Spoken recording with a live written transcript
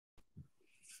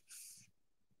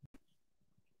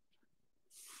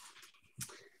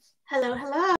Hello,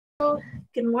 hello.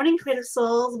 Good morning, Creative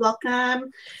Souls. Welcome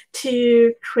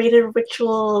to Creative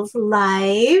Rituals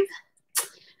Live.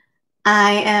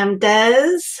 I am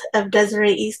Des of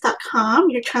DesireeEast.com,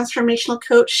 your transformational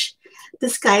coach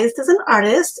disguised as an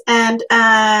artist. And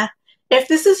if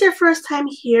this is your first time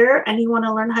here and you want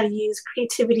to learn how to use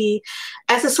creativity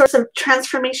as a source of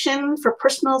transformation for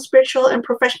personal, spiritual, and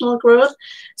professional growth,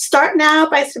 start now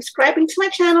by subscribing to my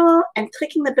channel and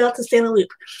clicking the bell to stay in the loop.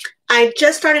 I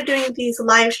just started doing these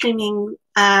live streaming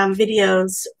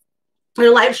videos or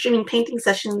live streaming painting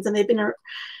sessions, and they've been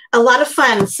a lot of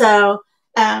fun. So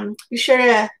be sure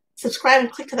to subscribe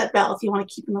and click to that bell if you want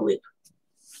to keep in the loop.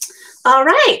 All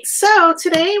right, so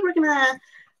today we're going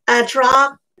to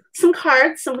draw some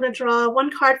cards. So I'm going to draw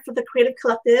one card for the Creative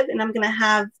Collective, and I'm going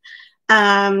to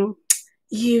have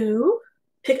you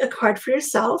pick a card for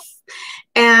yourself.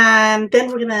 And then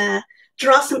we're going to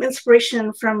draw some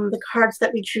inspiration from the cards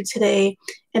that we drew today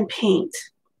and paint.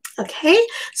 Okay,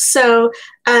 so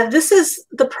this is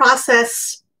the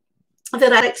process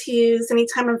that I like to use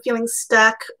anytime I'm feeling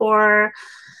stuck, or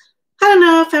I don't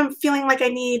know, if I'm feeling like I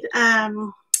need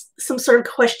some sort of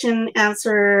question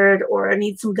answered, or I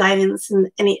need some guidance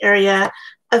in any area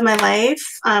of my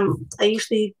life. I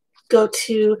usually go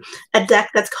to a deck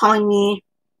that's calling me,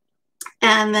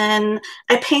 and then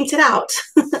I paint it out.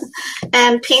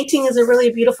 And painting is a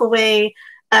really beautiful way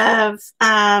of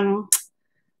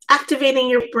activating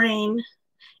your brain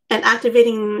and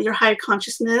activating your higher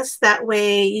consciousness. That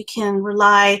way you can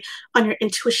rely on your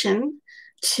intuition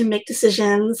to make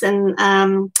decisions and,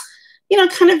 you know,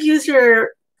 kind of use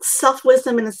your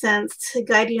self-wisdom in a sense to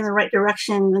guide you in the right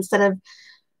direction, instead of,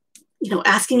 you know,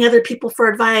 asking other people for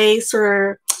advice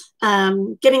or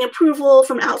getting approval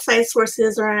from outside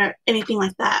sources or anything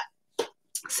like that.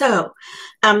 So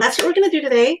that's what we're going to do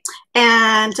today.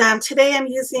 And today I'm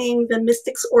using the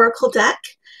Mystics Oracle deck.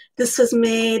 This was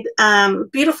made,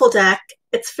 beautiful deck.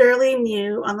 It's fairly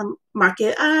new on the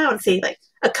market. I would say like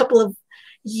a couple of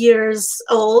years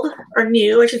old, or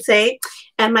new, I should say.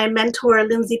 And my mentor,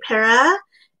 Lindsay, Pera,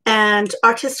 and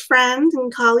artist friend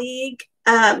and colleague,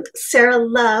 Sarah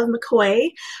Love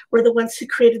McCoy, were the ones who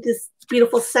created this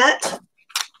beautiful set.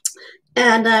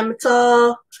 And it's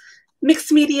all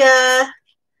mixed media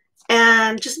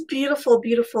and just beautiful,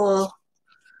 beautiful,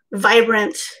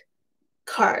 vibrant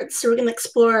cards. So we're going to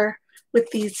explore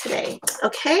with these today.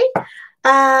 Okay.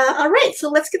 All right. So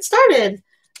let's get started.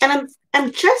 And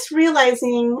I'm just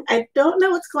realizing I don't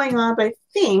know what's going on, but I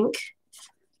think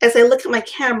as I look at my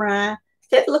camera,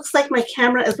 it looks like my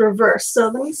camera is reversed. So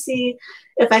let me see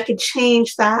if I could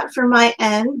change that for my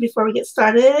end before we get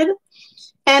started.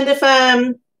 And if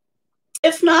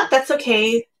not, that's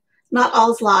okay. Not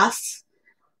all's lost.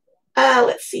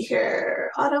 Let's see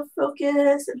here.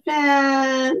 Autofocus,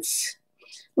 advance.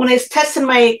 When I tested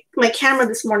my camera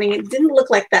this morning, it didn't look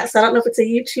like that. So I don't know if it's a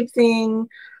YouTube thing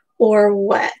or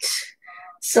what.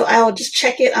 So I'll just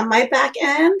check it on my back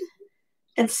end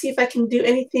and see if I can do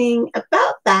anything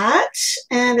about that.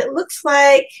 And it looks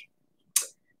like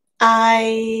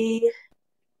I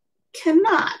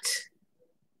cannot.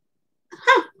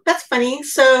 Huh, that's funny.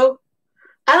 So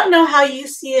I don't know how you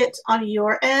see it on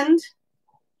your end.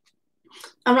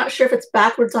 I'm not sure if it's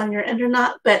backwards on your end or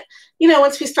not, but you know,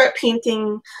 once we start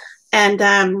painting and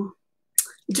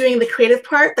doing the creative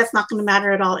part, that's not going to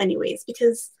matter at all anyways,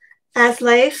 because as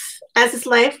is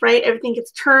life, right? Everything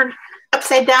gets turned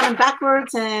upside down and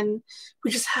backwards, and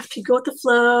we just have to go with the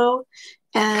flow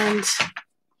and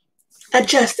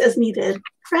adjust as needed,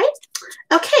 right?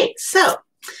 Okay, so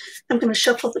I'm going to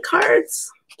shuffle the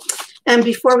cards. And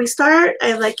before we start,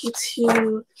 I'd like you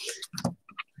to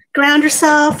ground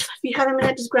yourself. If you have a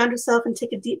minute, just ground yourself and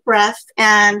take a deep breath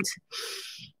and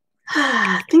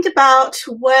think about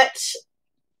what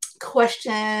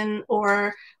question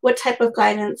or what type of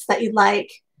guidance that you'd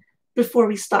like before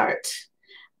we start.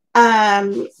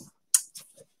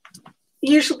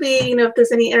 Usually, you know, if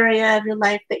there's any area of your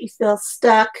life that you feel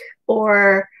stuck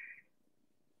or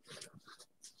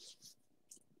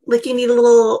like you need a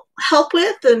little help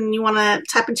with and you want to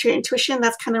tap into your intuition,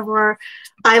 that's kind of where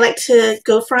I like to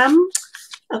go from.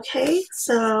 Okay,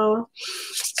 so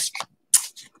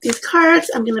these cards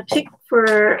I'm going to pick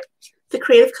for the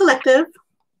Creative Collective,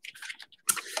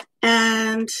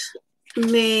 and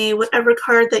may whatever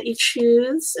card that you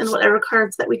choose and whatever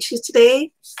cards that we choose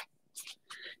today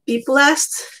be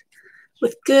blessed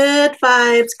with good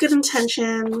vibes, good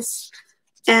intentions,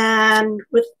 and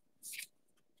with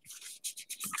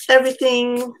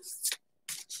everything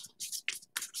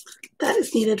that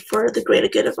is needed for the greater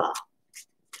good of all.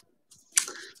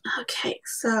 Okay,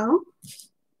 so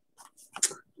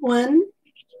 1,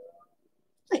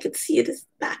 I could see it as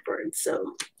backwards.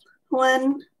 So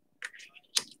 1,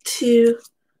 2,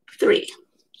 3.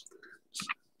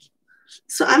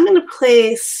 So I'm going to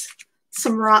place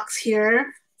some rocks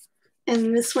here,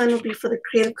 and this one will be for the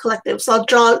Creative Collective. So I'll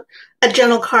draw a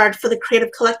general card for the Creative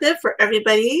Collective for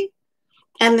everybody,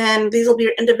 and then these will be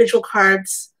your individual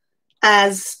cards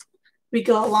as we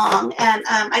go along. And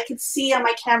I can see on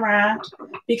my camera,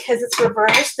 because it's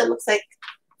reversed, it looks like,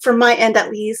 from my end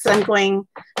at least, I'm going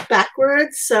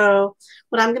backwards. So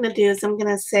what I'm going to do is I'm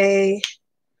going to say,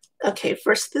 okay,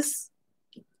 first this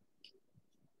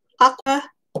aqua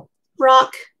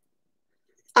rock,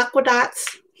 aqua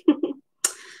dots,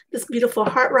 this beautiful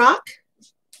heart rock,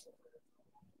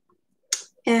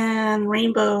 and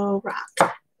rainbow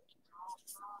rock.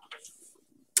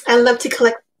 I love to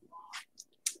collect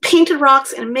painted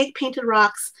rocks and make painted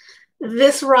rocks.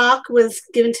 This rock was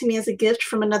given to me as a gift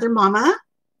from another mama.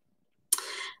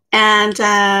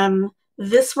 And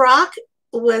this rock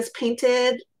was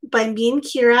painted by me and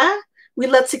Kira. We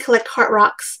love to collect heart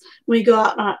rocks when we go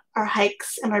out on our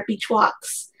hikes and our beach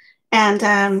walks.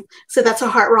 And so that's a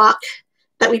heart rock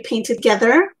that we painted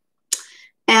together.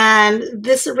 And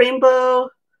this rainbow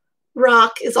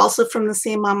rock is also from the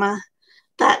same mama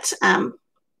that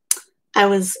I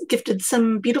was gifted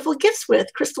some beautiful gifts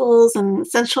with, crystals and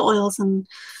essential oils and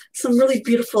some really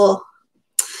beautiful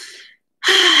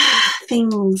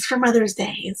things for Mother's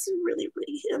Day. It's really,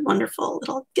 really a wonderful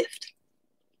little gift.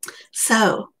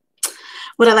 So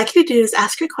what I'd like you to do is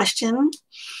ask your question,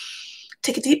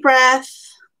 take a deep breath.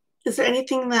 Is there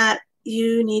anything that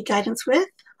you need guidance with?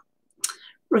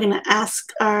 We're going to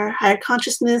ask our higher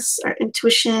consciousness, our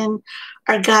intuition,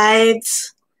 our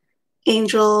guides,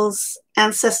 angels,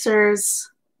 ancestors,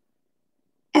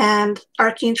 and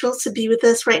archangels to be with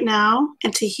us right now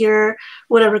and to hear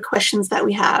whatever questions that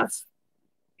we have.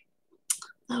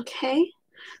 Okay,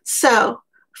 so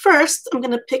first I'm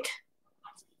going to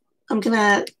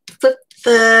flip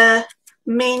the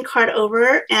main card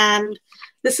over, and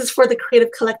this is for the Creative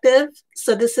Collective.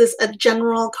 So this is a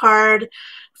general card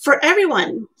for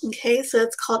everyone. Okay, so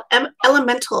it's called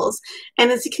Elementals.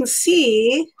 And as you can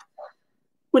see,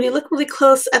 when you look really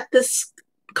close at this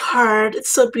card,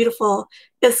 it's so beautiful.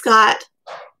 It's got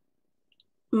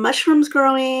mushrooms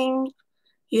growing,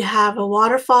 you have a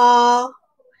waterfall,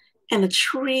 and a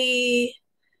tree,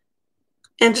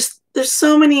 and just there's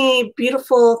so many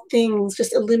beautiful things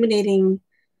just illuminating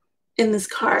in this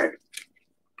card.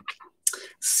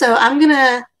 So I'm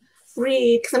gonna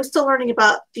read, because I'm still learning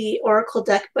about the Oracle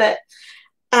deck, but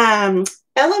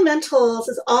Elementals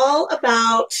is all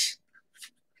about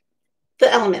the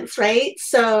elements, right?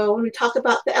 So when we talk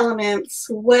about the elements,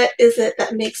 what is it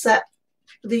that makes up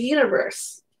the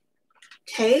universe?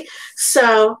 Okay,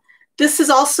 so this is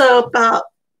also about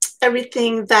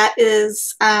everything that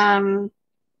is born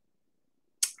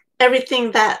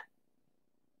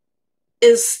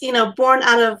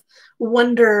out of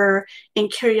wonder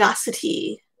and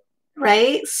curiosity,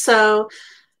 right? So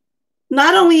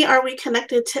not only are we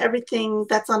connected to everything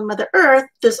that's on Mother Earth,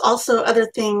 there's also other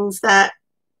things that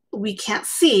we can't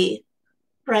see,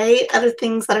 right? Other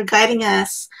things that are guiding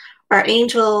us, our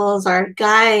angels, our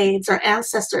guides, our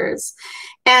ancestors.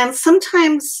 And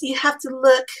sometimes you have to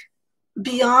look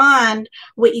beyond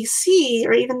what you see,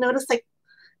 or even notice like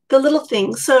the little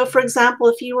things. So for example,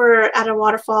 if you were at a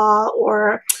waterfall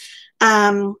or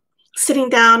sitting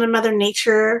down in Mother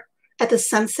Nature at the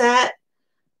sunset,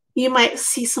 you might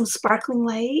see some sparkling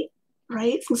light,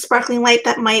 right? Some sparkling light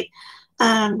that might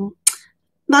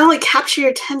not only capture your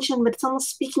attention, but it's almost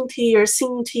speaking to you or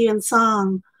singing to you in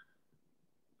song,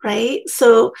 right?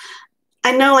 So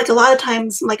I know like a lot of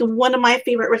times, like one of my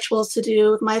favorite rituals to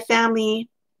do with my family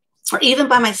or even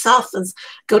by myself is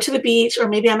go to the beach, or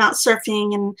maybe I'm out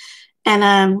surfing and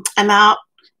I'm out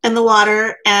in the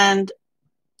water and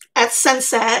at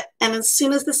sunset, and as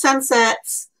soon as the sun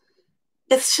sets,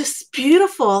 it's just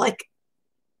beautiful. Like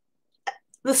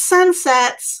the sun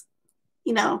sets,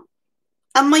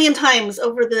 a million times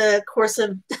over the course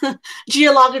of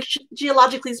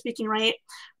geologically speaking, right?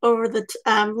 Over the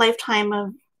lifetime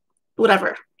of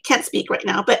whatever. Can't speak right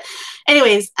now, but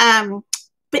anyways,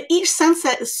 but each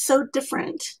sunset is so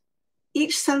different.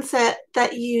 Each sunset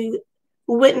that you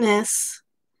witness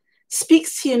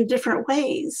speaks to you in different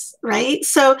ways, right?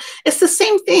 So it's the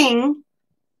same thing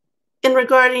in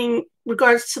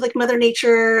regards to like Mother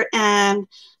Nature and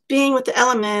being with the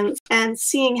elements and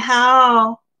seeing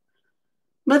how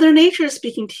Mother Nature is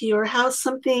speaking to you, or how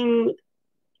something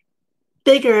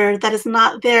bigger that is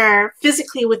not there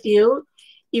physically with you,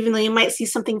 even though you might see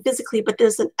something physically, but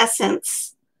there's an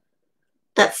essence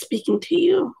that's speaking to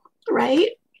you, right?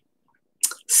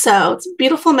 So it's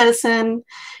beautiful medicine,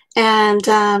 and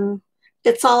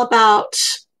it's all about,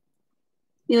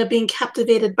 being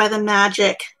captivated by the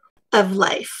magic of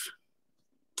life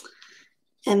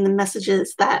and the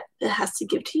messages that it has to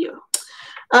give to you.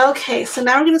 Okay, so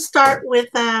now we're going to start with,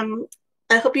 I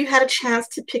hope you had a chance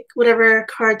to pick whatever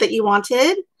card that you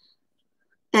wanted.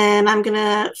 And I'm going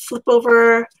to flip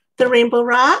over the rainbow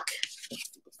rock.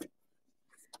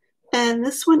 And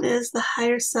this one is the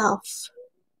higher self.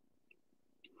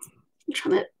 I'm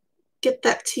trying to get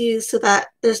that to you so that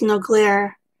there's no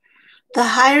glare. The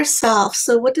higher self.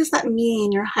 So what does that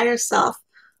mean, your higher self?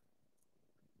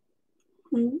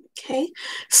 Okay.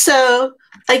 So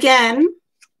again,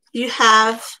 you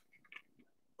have,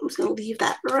 I'm just going to leave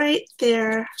that right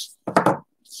there.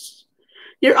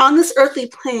 You're on this earthly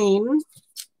plane,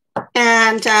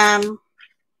 and I'm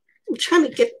trying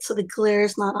to get so the glare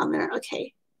is not on there.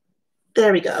 Okay.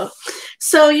 There we go.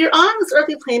 So you're on this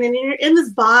earthly plane, and you're in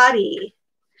this body.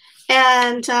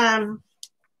 And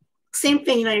same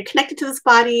thing, you're connected to this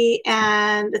body,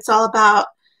 and it's all about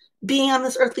being on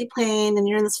this earthly plane, and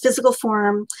you're in this physical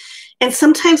form. And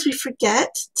sometimes we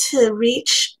forget to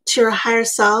reach to our higher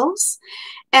selves.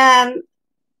 And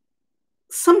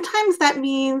sometimes that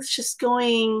means just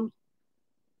going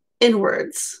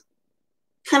inwards,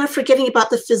 kind of forgetting about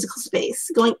the physical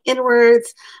space, going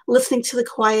inwards, listening to the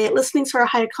quiet, listening to our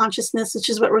higher consciousness, which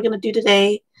is what we're going to do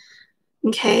today.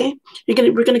 Okay, we're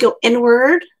going to go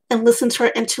inward and listen to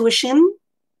our intuition.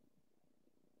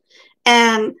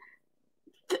 And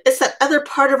it's that other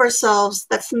part of ourselves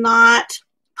that's not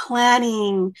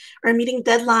planning or meeting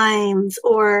deadlines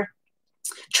or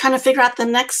trying to figure out the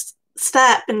next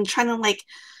step and trying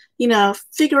to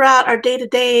figure out our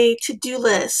day-to-day to-do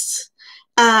list.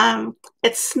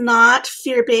 It's not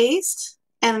fear-based,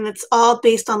 and it's all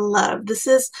based on love. This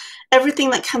is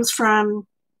everything that comes from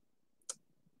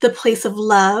the place of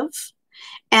love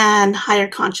and higher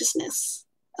consciousness.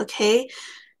 Okay.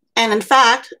 And in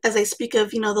fact, as I speak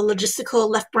of, the logistical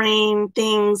left brain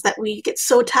things that we get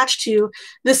so attached to,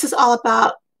 this is all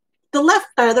about the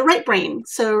right brain.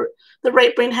 So the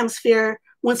right brain hemisphere,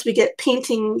 once we get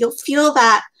painting, you'll feel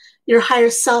that your higher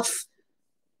self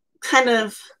kind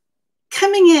of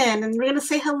coming in, and we're going to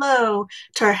say hello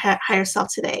to our higher self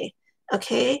today.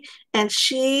 Okay. And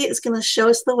she is going to show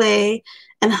us the way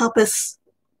and help us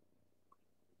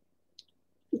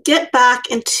get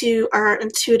back into our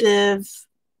intuitive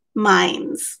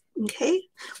minds. Okay,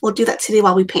 we'll do that today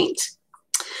while we paint.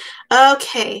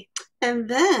 Okay, and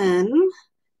then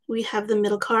we have the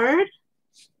middle card.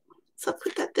 So I'll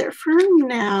put that there for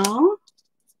now.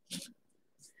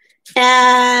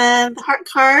 And the heart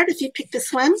card, if you pick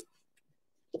this one,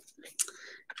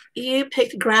 you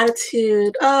picked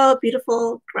gratitude. Oh,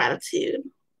 beautiful gratitude.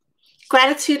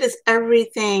 Gratitude is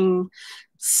everything.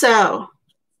 So,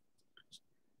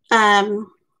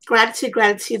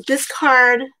 gratitude. This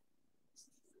card,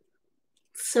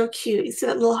 so cute. You see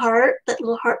that little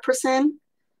heart person?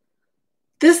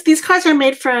 These cards are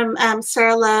made from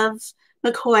Sarah Love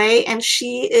McCoy, and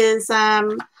she is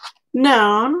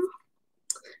known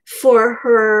for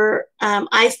her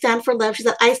I Stand for Love. She's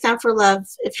at I Stand for Love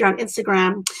if you're on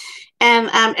Instagram. And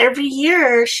every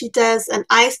year she does an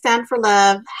I Stand for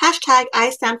Love, hashtag I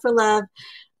Stand for Love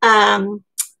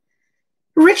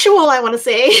ritual, I want to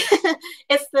say.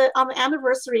 It's on the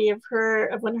anniversary of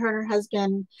when her and her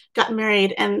husband got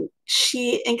married, and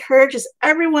she encourages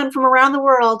everyone from around the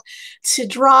world to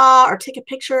draw or take a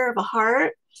picture of a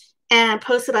heart and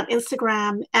post it on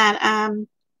Instagram. And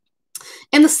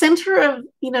in the center of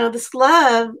this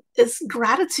love is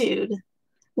gratitude.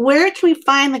 Where can we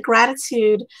find the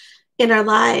gratitude in our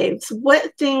lives?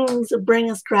 What things bring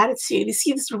us gratitude? You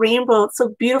see this rainbow, it's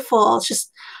so beautiful, it's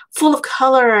just full of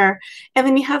color. And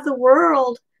then you have the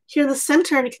world here in the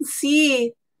center, and you can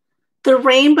see the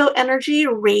rainbow energy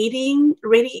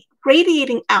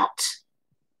radiating out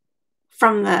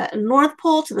from the North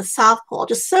Pole to the South Pole,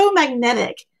 just so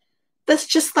magnetic. That's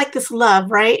just like this love,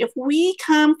 right? If we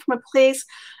come from a place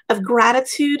of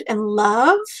gratitude and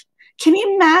love, can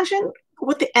you imagine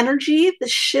what the energy, the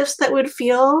shifts that would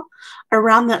feel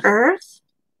around the earth?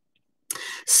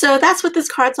 So that's what this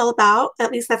card's all about.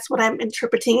 At least that's what I'm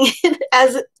interpreting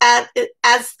as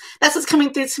that's what's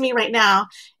coming through to me right now.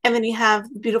 And then you have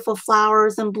beautiful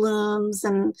flowers and blooms,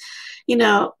 and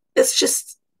it's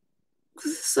just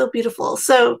so beautiful.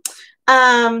 So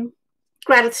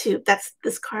gratitude, that's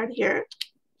this card here.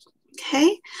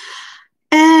 Okay.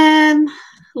 And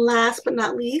last but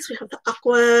not least, we have the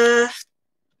aqua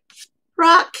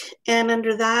rock, and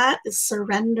under that is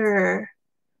surrender.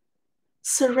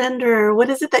 Surrender. What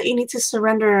is it that you need to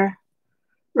surrender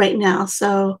right now?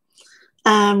 So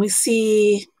We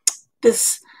see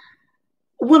this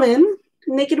woman,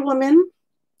 naked woman,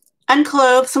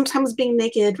 unclothed, sometimes being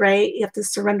naked, right? You have to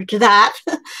surrender to that.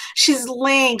 She's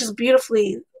laying just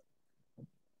beautifully,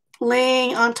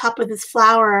 laying on top of this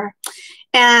flower.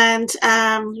 And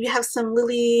we have some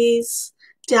lilies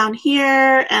down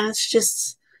here, and it's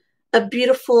just a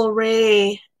beautiful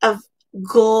array of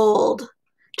gold,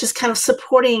 just kind of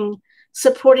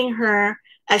supporting her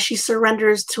as she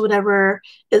surrenders to whatever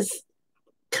is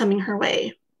coming her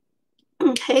way.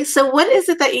 Okay, so what is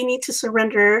it that you need to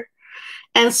surrender?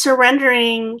 And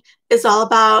surrendering is all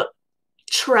about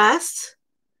trust,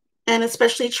 and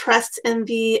especially trust in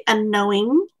the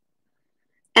unknowing,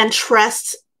 and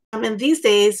trust in these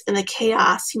days in the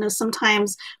chaos. You know,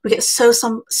 sometimes we get so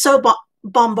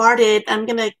bombarded. I'm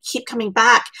gonna keep coming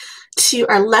back to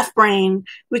our left brain.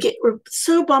 We're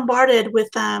so bombarded with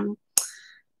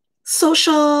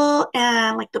social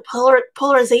and like the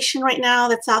polarization right now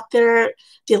that's out there,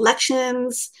 the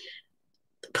elections,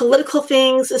 political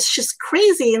things. It's just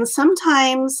crazy. And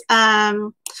sometimes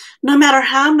no matter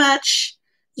how much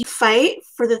you fight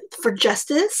for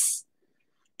justice,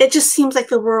 it just seems like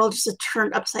the world just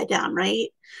turned upside down, right?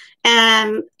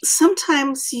 And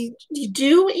sometimes you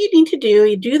do what you need to do.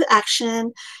 You do the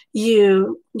action.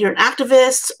 You're an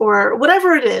activist or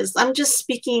whatever it is. I'm just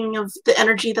speaking of the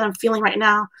energy that I'm feeling right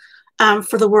now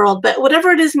for the world. But whatever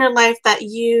it is in your life that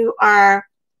you are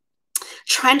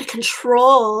trying to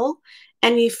control,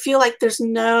 and you feel like there's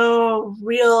no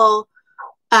real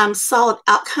solid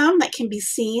outcome that can be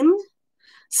seen,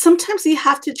 sometimes you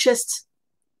have to just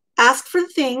ask for the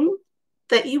thing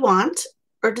that you want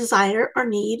or desire or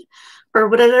need, or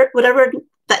whatever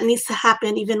that needs to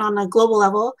happen, even on a global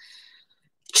level.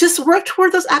 Just work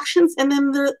toward those actions, and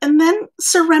then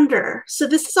surrender. So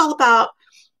this is all about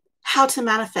how to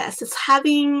manifest. It's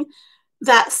having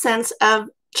that sense of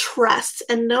trust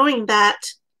and knowing that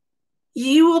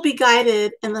you will be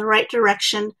guided in the right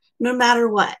direction no matter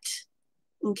what.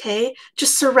 Okay?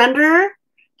 Just surrender,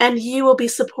 and you will be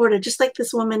supported, just like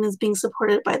this woman is being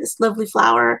supported by this lovely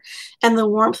flower and the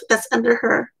warmth that's under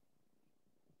her.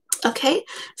 Okay?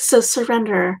 So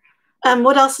surrender.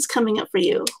 What else is coming up for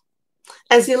you?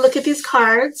 As you look at these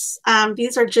cards,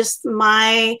 these are just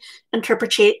my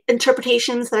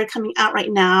interpretations that are coming out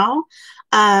right now.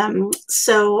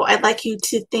 So I'd like you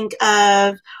to think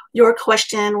of your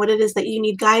question, what it is that you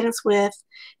need guidance with,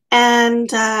 and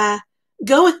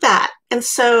go with that. And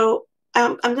so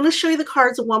I'm going to show you the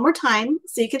cards one more time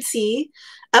so you can see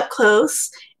up close,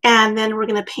 and then we're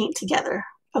going to paint together.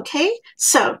 Okay?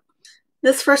 So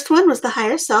this first one was the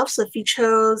higher self. So if you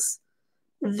chose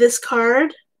this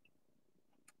card,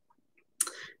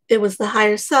 it was the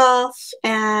higher self.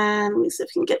 And let me see if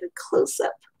we can get a close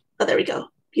up. Oh, there we go.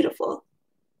 Beautiful.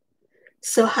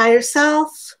 So higher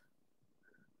self,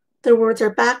 the words are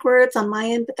backwards on my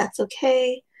end, but that's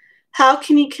okay. How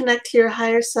can you connect to your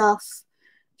higher self,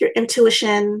 your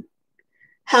intuition?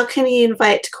 How can you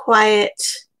invite quiet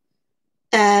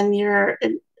and your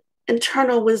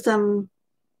internal wisdom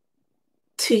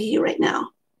to you right now?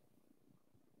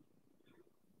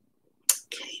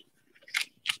 Okay.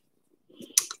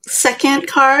 Second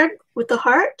card with the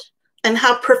heart. And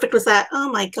how perfect was that?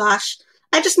 Oh my gosh.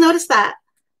 I just noticed that.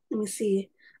 Let me see.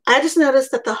 I just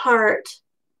noticed that the heart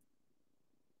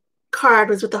card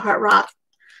was with the heart rock.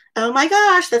 Oh my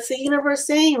gosh, that's the universe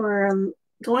saying we're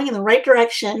going in the right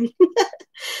direction.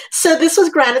 So this was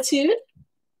gratitude.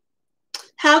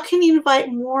 How can you invite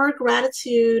more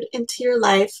gratitude into your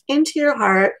life, into your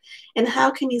heart, and how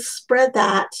can you spread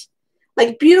that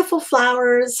like beautiful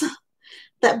flowers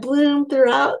that bloom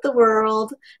throughout the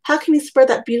world? How can you spread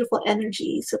that beautiful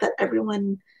energy so that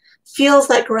everyone feels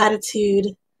that gratitude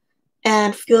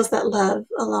and feels that love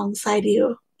alongside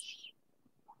you?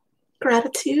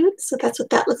 Gratitude. So that's what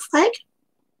that looks like.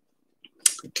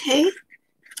 Okay.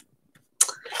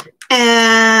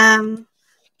 And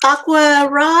aqua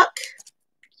rock.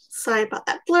 Sorry about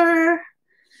that blur.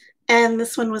 And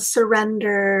this one was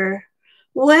surrender.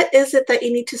 What is it that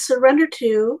you need to surrender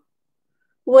to?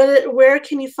 Where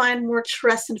can you find more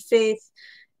trust and faith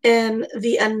in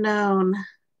the unknown?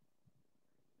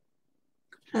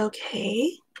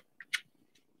 Okay.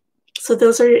 So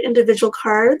those are your individual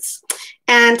cards.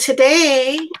 And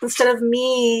today, instead of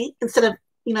me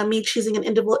choosing an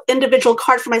individual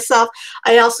card for myself,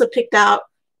 I also picked out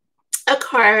a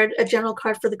card, a general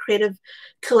card for the creative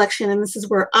collection. And this is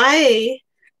where I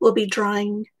will be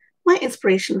drawing my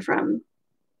inspiration from.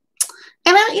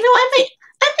 And I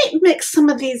may mix some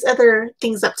of these other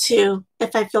things up too,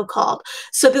 if I feel called.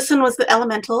 So this one was the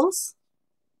elementals.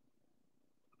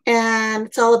 And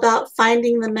it's all about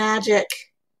finding the magic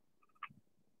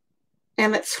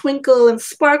and that twinkle and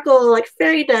sparkle like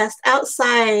fairy dust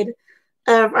outside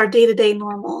of our day-to-day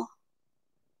normal.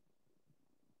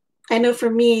 I know for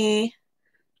me,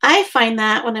 I find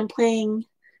that when I'm playing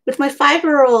with my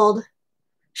 5-year-old,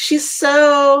 she's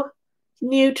so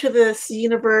new to this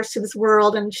universe, to this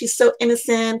world, and she's so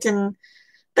innocent, and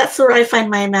that's where I find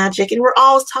my magic. And we're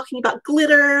always talking about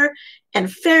glitter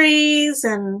and fairies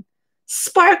and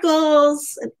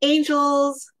sparkles and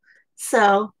angels.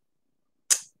 So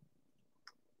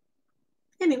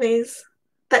anyways,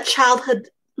 that childhood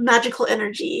magical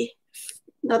energy,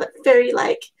 that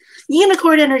fairy-like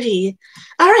unicorn energy.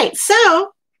 All right,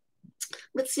 so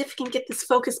let's see if we can get this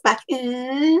focus back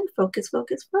in. Focus,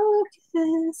 focus,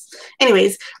 focus.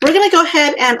 Anyways, we're gonna go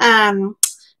ahead and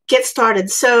get started.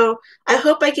 So I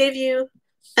hope I gave you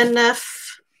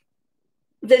enough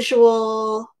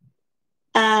visual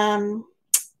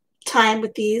time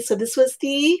with these. So this was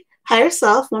the higher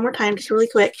self. One more time, just really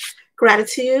quick.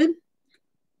 Gratitude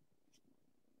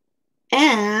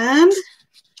and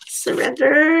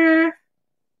surrender.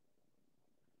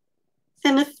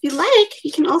 And if you like,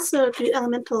 you can also do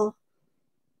elemental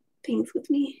things with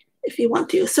me if you want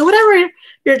to. So whatever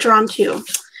you're drawn to.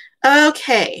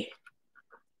 Okay.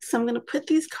 So I'm going to put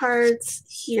these cards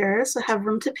here so I have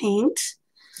room to paint.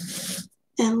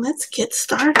 And let's get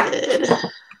started.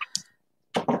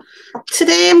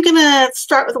 Today I'm going to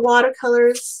start with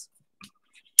watercolors.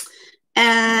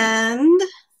 And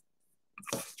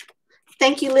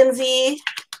thank you, Lindsay,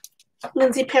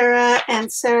 Pera,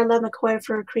 and Sarah Love McCoy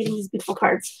for creating these beautiful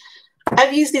cards.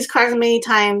 I've used these cards many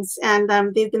times, and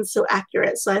they've been so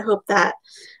accurate. So I hope that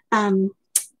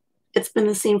it's been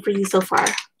the same for you so far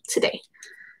today.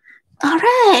 All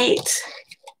right.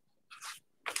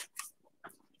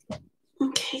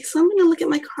 Okay, so I'm going to look at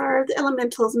my card, the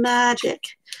elementals, magic.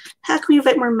 How can we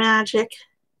invite more magic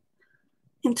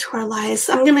into our lives?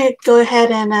 I'm going to go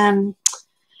ahead and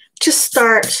just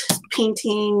start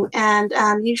painting. And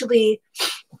usually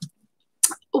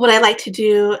what I like to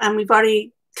do, we've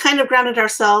already kind of grounded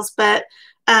ourselves, but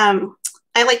I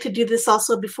like to do this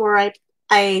also before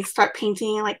I start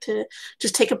painting. I like to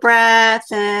just take a breath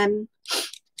and,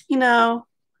 you know,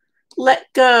 let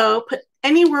go, put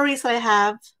any worries that I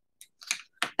have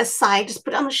aside, just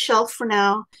put it on the shelf for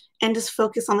now and just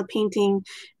focus on the painting.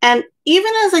 And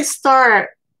even as I start,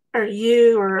 or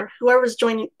you or whoever's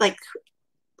joining, like,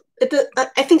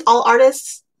 I think all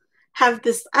artists have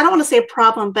this, I don't want to say a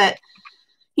problem, but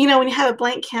you know, when you have a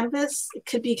blank canvas, it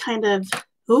could be kind of,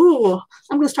 ooh,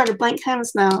 I'm going to start a blank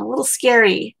canvas now, a little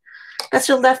scary. That's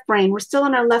your left brain. We're still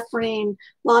in our left brain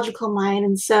logical mind.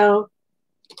 And so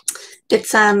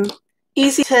it's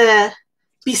easy to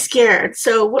be scared.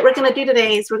 So what we're going to do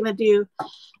today is we're going to do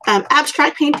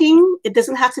abstract painting. It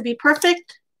doesn't have to be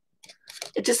perfect.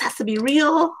 It just has to be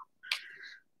real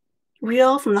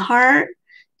from the heart.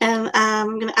 And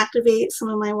I'm going to activate some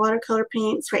of my watercolor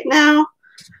paints right now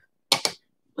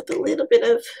with a little bit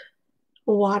of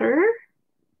water.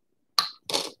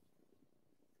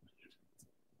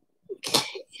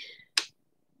 Okay.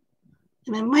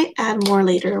 And I might add more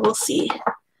later. We'll see.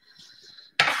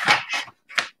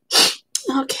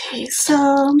 Okay, so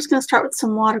I'm just going to start with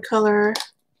some watercolor.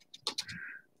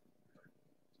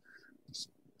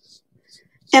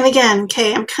 And again,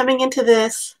 okay, I'm coming into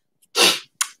this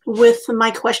with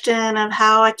my question of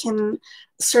how I can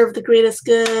serve the greatest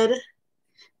good.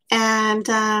 And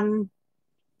I'm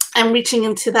reaching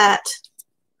into that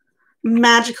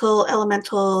magical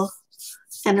elemental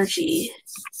energy.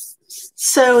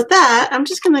 So with that, I'm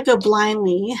just going to go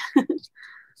blindly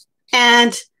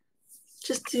and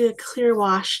just do a clear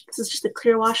wash. This is just a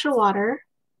clear wash of water.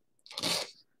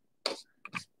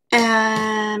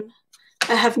 And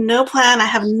I have no plan. I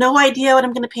have no idea what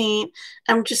I'm going to paint.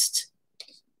 I'm just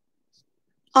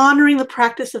honoring the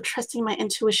practice of trusting my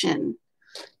intuition.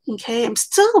 Okay, I'm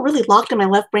still really locked in my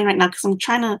left brain right now because I'm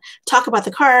trying to talk about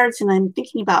the cards and I'm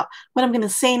thinking about what I'm going to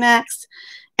say next.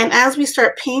 And as we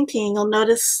start painting, you'll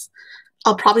notice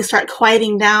I'll probably start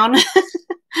quieting down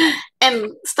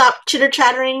and stop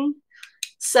chitter-chattering.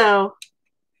 So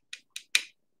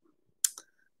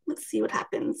let's see what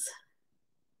happens.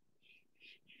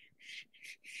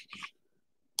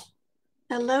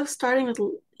 I love starting with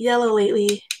yellow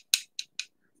lately.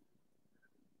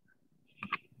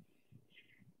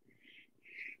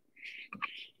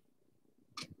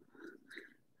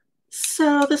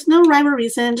 So there's no rhyme or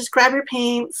reason. Just grab your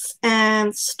paints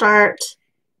and start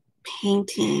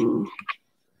painting.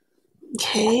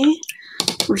 Okay,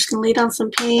 we're just gonna lay down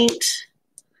some paint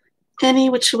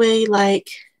any which way you like.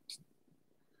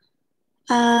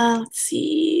 Let's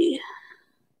see.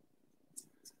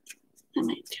 I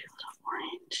might do a little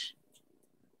orange.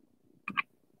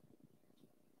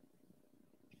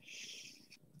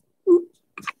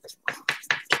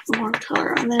 more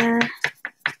color on there.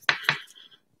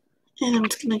 And I'm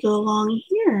just going to go along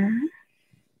here.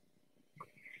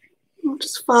 I'm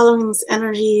just following this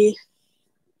energy.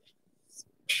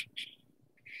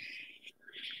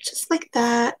 Just like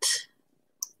that.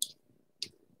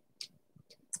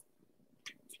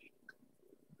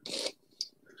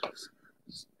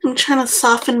 I'm trying to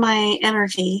soften my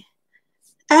energy.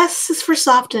 S is for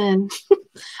soften.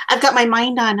 I've got my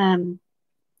mind on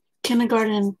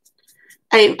kindergarten.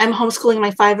 I'm homeschooling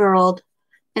my 5-year-old,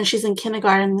 and she's in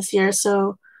kindergarten this year,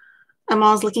 so I'm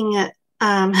always looking at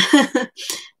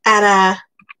at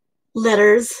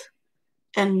letters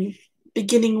and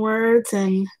beginning words,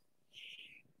 and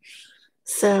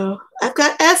so I've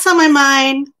got S on my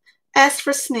mind. S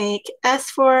for snake.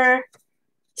 S for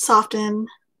soften.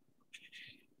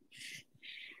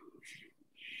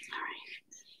 All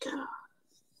right,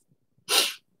 go.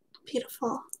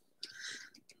 Beautiful.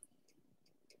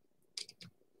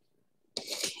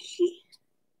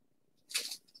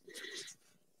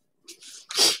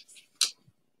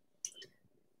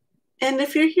 And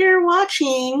if you're here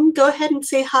watching, go ahead and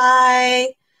say hi.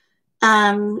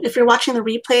 If you're watching the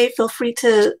replay, feel free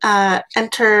to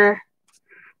enter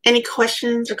any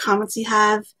questions or comments you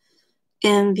have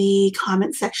in the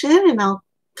comment section, and I'll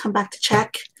come back to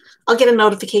check. I'll get a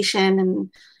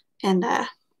notification, and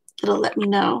it'll let me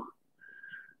know.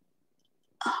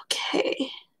 Okay.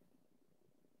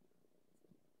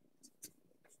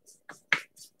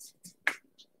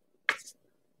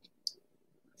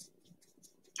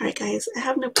 All right, guys, I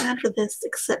have no plan for this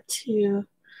except to,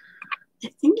 I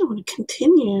think I want to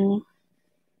continue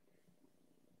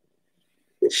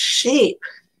this shape.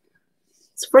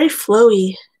 It's very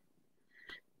flowy,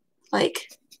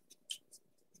 like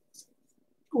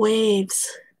waves.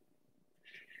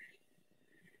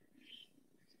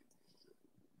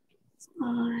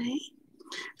 All right,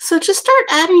 so just start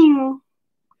adding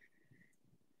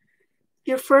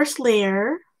your first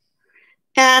layer.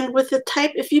 And with the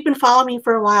type, if you've been following me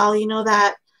for a while, you know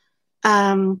that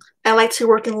I like to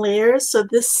work in layers. So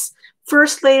this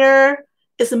first layer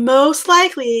is most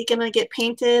likely going to get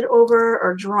painted over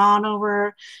or drawn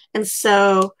over. And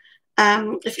so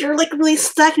if you're like really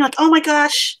stuck, you're like, oh my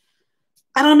gosh,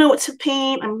 I don't know what to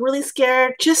paint, I'm really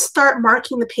scared, just start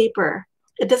marking the paper.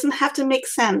 It doesn't have to make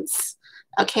sense,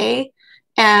 okay?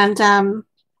 And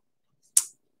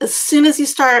as soon as you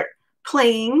start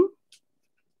playing,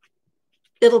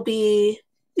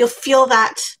 you'll feel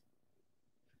that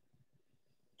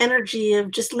energy of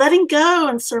just letting go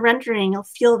and surrendering. You'll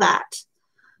feel that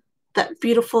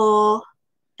beautiful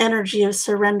energy of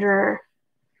surrender.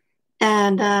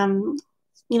 And,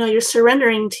 you know, you're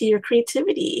surrendering to your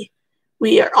creativity.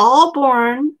 We are all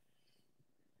born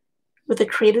with a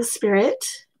creative spirit.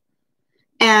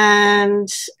 And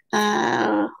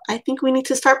I think we need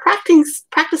to start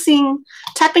practicing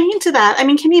tapping into that. I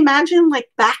mean, can you imagine, like,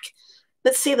 back,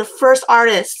 let's say the first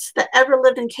artist that ever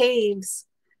lived in caves,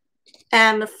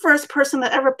 and the first person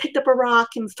that ever picked up a rock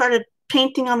and started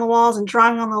painting on the walls and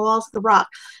drawing on the walls of the rock.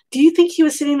 Do you think he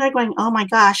was sitting there going, oh my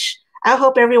gosh, I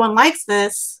hope everyone likes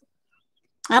this.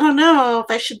 I don't know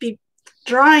if I should be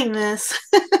drawing this.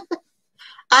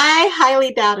 I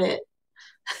highly doubt it.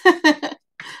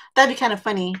 That'd be kind of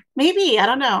funny. Maybe, I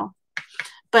don't know.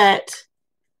 But,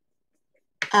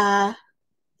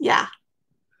 yeah.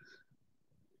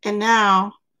 And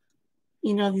now,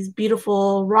 you know, these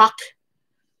beautiful rock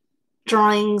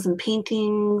drawings and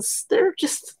paintings, they're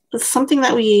just something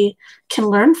that we can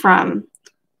learn from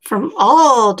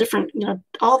all different, you know,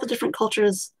 all the different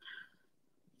cultures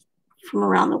from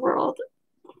around the world,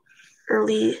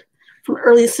 from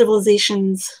early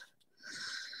civilizations.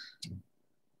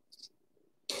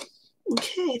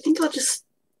 Okay, I think I'll just,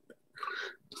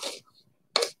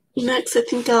 next I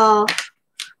think I'll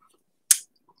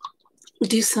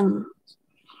do some,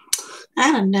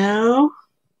 I don't know,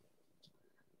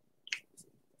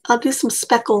 I'll do some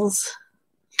speckles.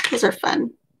 Those are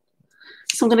fun.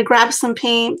 So I'm going to grab some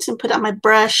paint and put on my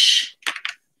brush.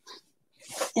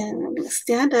 And I'm going to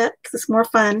stand up because it's more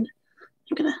fun.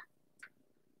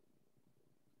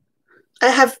 I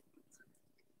have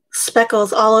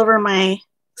speckles all over my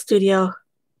studio.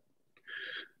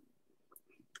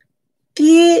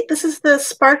 This is the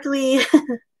sparkly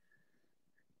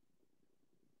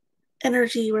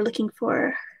energy we're looking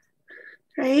for,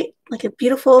 right? Like a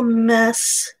beautiful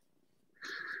mess.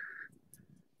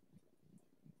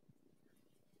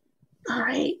 All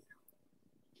right.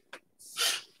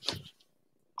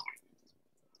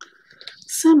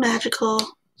 So magical.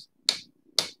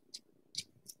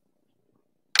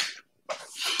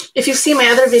 If you've seen my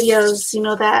other videos, you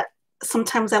know that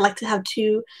sometimes I like to have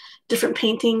two different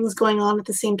paintings going on at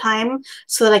the same time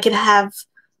so that I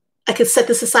could set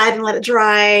this aside and let it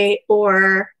dry,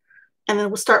 and then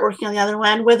we'll start working on the other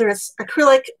one, whether it's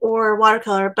acrylic or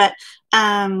watercolor. But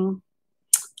I'm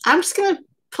just going to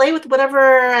play with whatever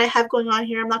I have going on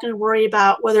here. I'm not going to worry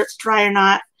about whether it's dry or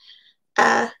not,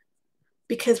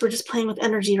 because we're just playing with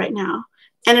energy right now.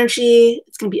 Energy,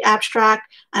 it's going to be abstract.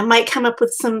 I might come up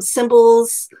with some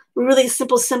symbols, really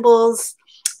simple symbols,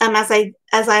 as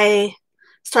I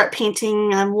start painting.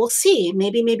 We'll see,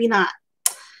 maybe, maybe not.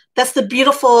 That's the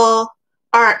beautiful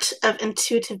art of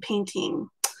intuitive painting.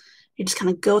 You just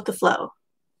kind of go with the flow.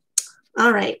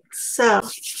 All right, so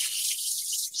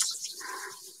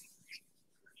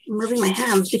I'm moving my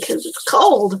hands because it's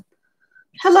cold.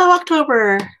 Hello,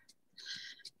 October.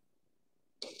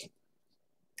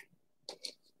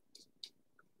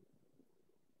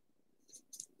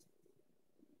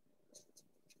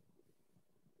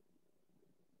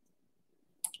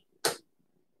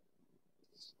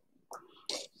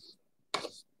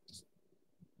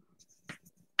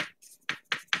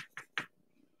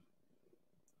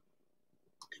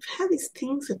 I've had these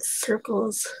things with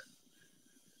circles.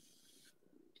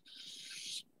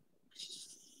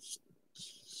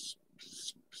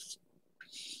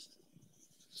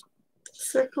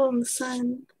 Circle in the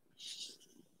sun.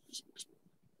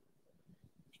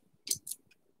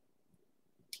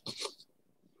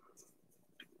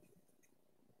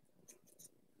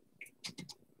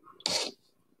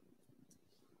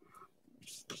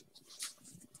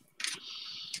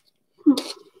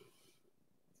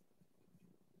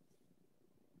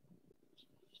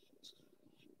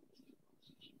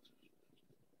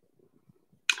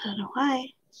 I don't know why.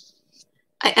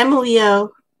 I am a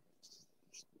Leo.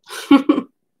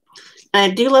 I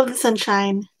do love the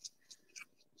sunshine,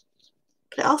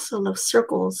 but I also love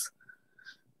circles.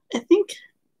 I think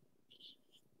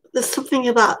there's something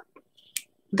about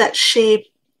that shape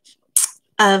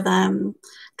of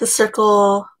the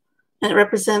circle, and it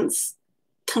represents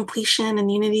completion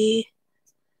and unity.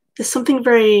 There's something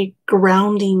very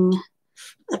grounding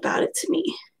about it to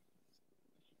me.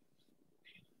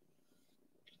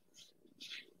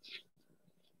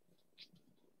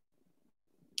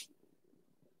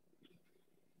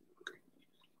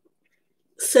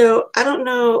 So I don't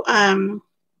know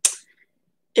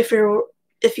if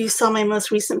you saw my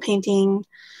most recent painting.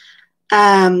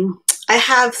 I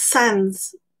have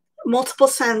suns, multiple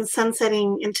suns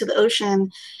sunsetting into the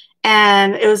ocean,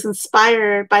 and it was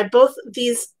inspired by both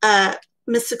these this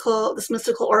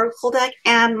mystical oracle deck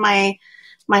and my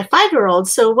 5-year-old.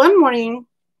 So one morning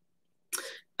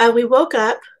we woke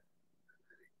up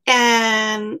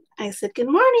and I said, good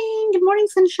morning,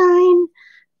 sunshine.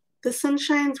 The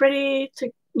sunshine's ready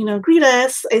to, greet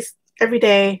us. Every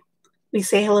day we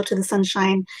say hello to the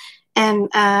sunshine. And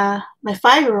my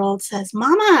 5-year-old says,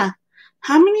 Mama,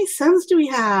 how many suns do we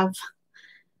have?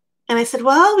 And I said,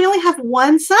 well, we only have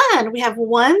one sun. We have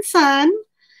one sun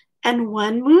and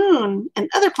one moon, and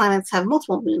other planets have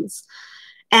multiple moons.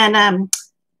 And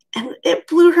it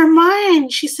blew her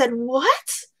mind. She said, what?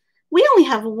 We only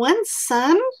have one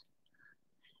sun?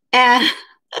 And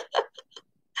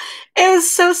it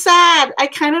was so sad. I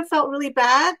kind of felt really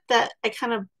bad that I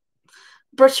kind of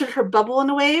bursted her bubble in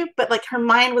a way, but like her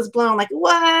mind was blown. Like,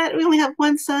 what? We only have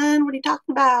one sun? What are you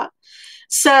talking about?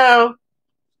 So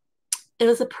it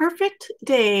was a perfect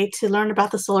day to learn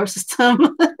about the solar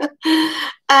system.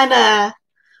 And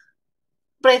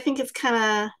but I think it's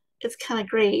kind of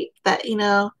great that,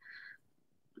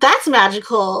 that's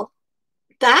magical.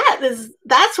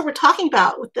 That's what we're talking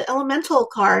about with the elemental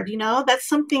card. That's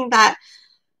something that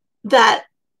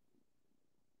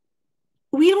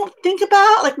we don't think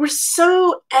about. Like, we're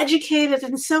so educated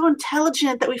and so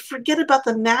intelligent that we forget about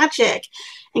the magic.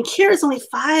 And Kira's only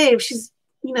 5. She's,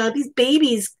 these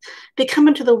babies, they come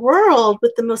into the world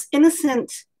with the most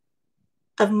innocent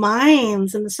of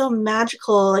minds, and they're so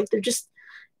magical. Like,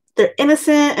 they're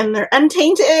innocent and they're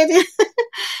untainted.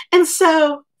 And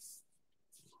so,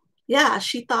 yeah,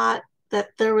 she thought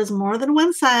that there was more than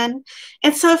one sun.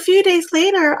 And so a few days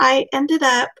later, I ended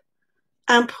up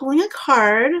pulling a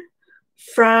card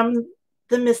from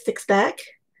the Mystics deck.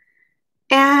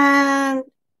 And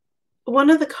one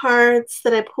of the cards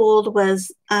that I pulled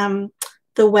was the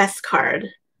West card.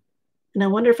 And I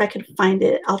wonder if I could find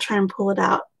it. I'll try and pull it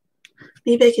out.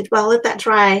 Maybe I could, well, let that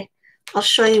dry. I'll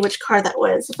show you which card that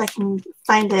was if I can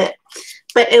find it.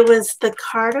 But it was the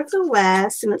card of the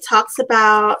West, and it talks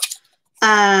about,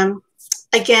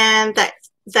 again,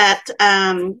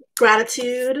 that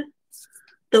gratitude.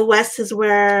 The West is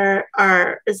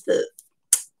it's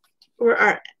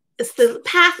the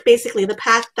path, basically, the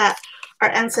path that our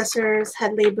ancestors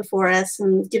had laid before us,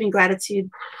 and giving gratitude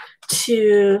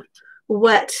to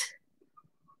what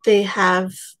they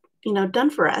have, you know, done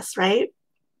for us, right?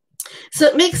 So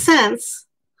it makes sense.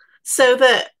 So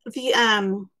the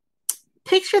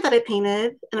picture that I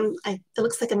painted, and it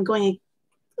looks like I'm going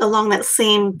along that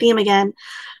same theme again.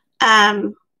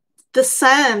 The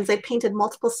suns, I painted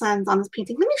multiple suns on this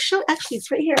painting. Let me show, actually, it's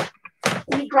right here.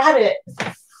 Let me grab it.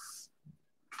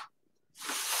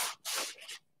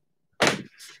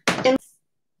 And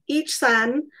each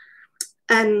sun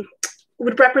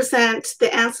would represent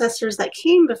the ancestors that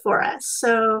came before us.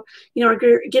 So, you know,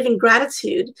 we're giving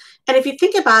gratitude. And if you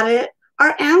think about it,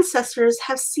 our ancestors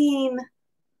have seen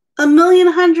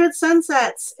 1,100,000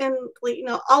 sunsets in, you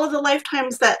know, all of the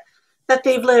lifetimes that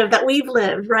they've lived, that we've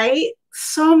lived, right?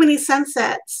 So many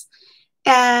sunsets.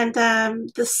 And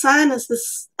the sun is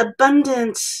this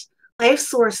abundant life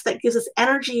source that gives us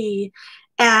energy,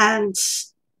 and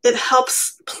it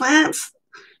helps plants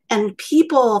and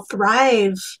people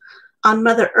thrive on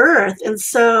Mother Earth. And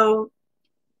so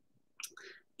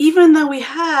even though we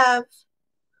have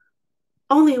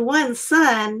only one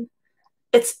sun,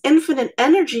 its infinite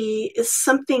energy is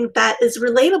something that is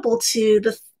relatable to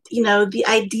the, you know, the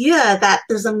idea that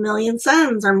there's 1,000,000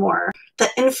 suns or more, the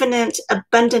infinite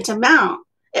abundant amount.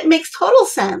 It makes total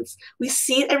sense. We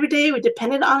see it every day. We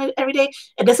depend on it every day.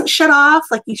 It doesn't shut off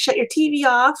like you shut your TV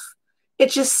off. It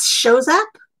just shows up.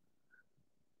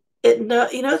 You know,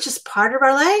 it's just part of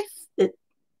our life.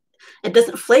 It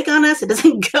doesn't flake on us. It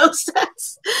doesn't ghost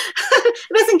us.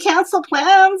 It doesn't cancel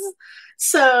plans.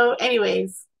 So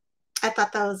anyways, I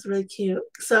thought that was really cute.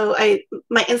 So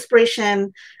my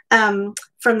inspiration from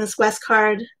this West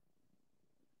card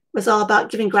was all about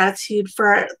giving gratitude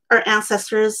for our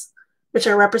ancestors, which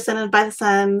are represented by the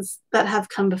suns that have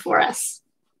come before us.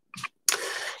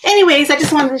 Anyways, I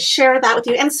just wanted to share that with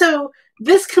you. And so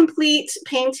this complete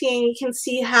painting, you can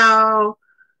see how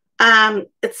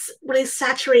it's really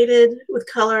saturated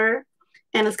with color,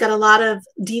 and it's got a lot of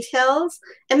details.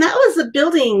 And that was a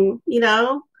building, you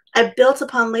know, I built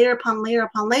upon layer upon layer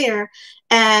upon layer.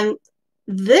 And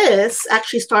this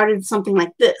actually started something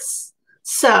like this.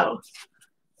 So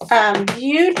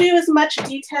you do as much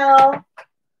detail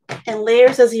and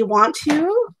layers as you want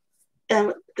to.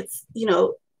 And it's, you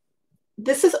know,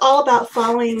 this is all about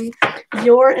following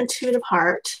your intuitive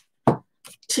heart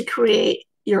to create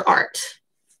your art.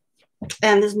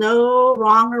 And there's no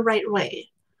wrong or right way.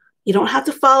 You don't have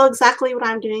to follow exactly what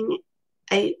I'm doing.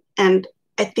 I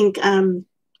think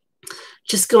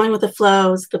just going with the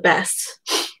flow is the best.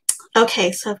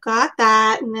 Okay, so I've got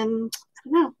that, and then I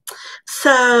don't know.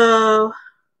 So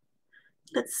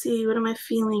let's see, what am I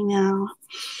feeling now?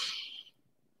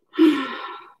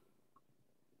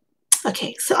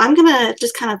 Okay, so I'm gonna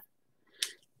just kind of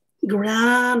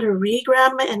ground or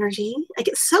re-ground my energy. I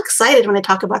get so excited when I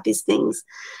talk about these things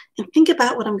and think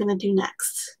about what I'm gonna do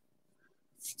next.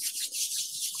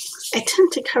 I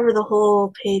tend to cover the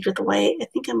whole page with white. I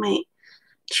think I might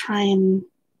try and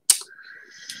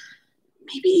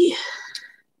maybe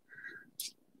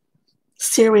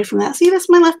steer away from that. See, that's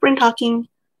my left brain talking.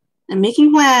 I'm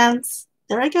making plans.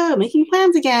 There I go, making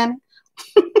plans again.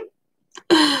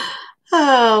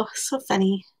 Oh, so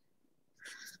funny.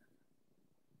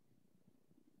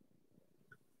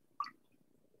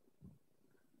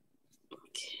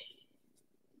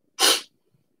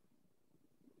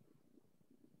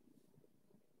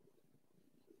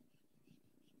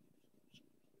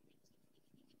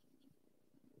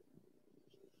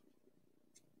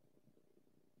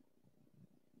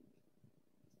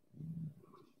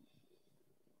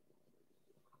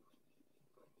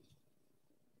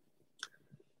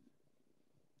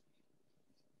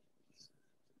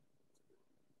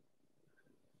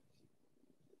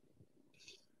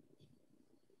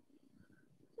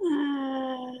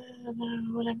 I don't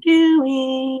know what I'm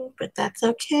doing, but that's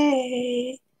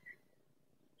okay.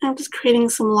 I'm just creating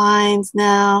some lines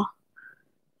now.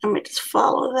 I might just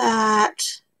follow that.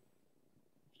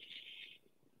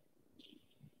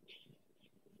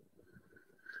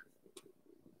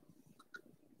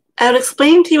 I would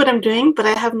explain to you what I'm doing, but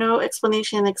I have no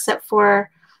explanation except for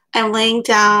I'm laying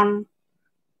down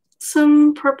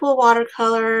some purple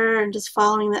watercolor and just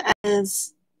following the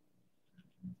edges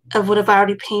of what I've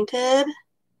already painted.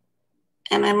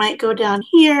 And I might go down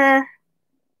here.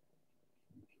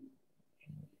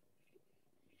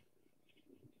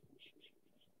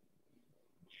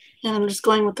 And I'm just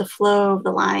going with the flow of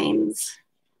the lines.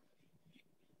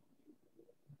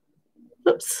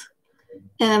 Oops.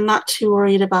 And I'm not too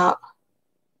worried about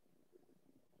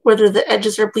whether the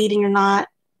edges are bleeding or not.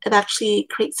 It actually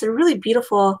creates a really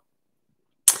beautiful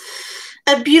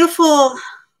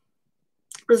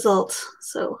result.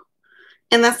 So,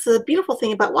 and that's the beautiful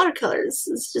thing about watercolors.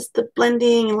 It's just the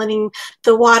blending and letting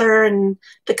the water and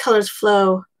the colors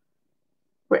flow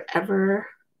wherever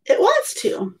it wants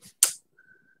to.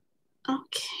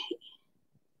 Okay.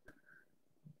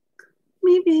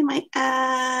 Maybe I might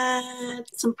add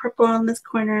some purple on this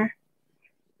corner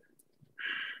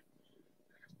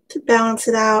to balance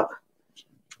it out.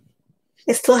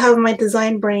 I still have my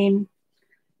design brain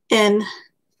in,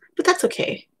 but that's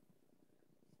okay.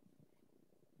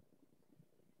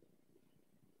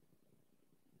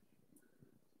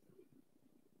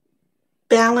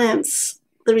 Balance,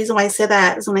 the reason why I say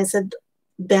that is when I said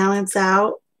balance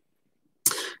out,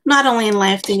 not only in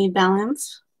life do you need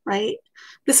balance, right?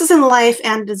 This is in life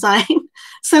and design.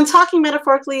 So I'm talking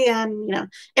metaphorically and, you know,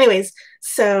 anyways,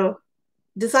 so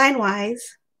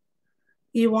design-wise,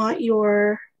 you want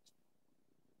your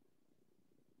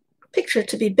picture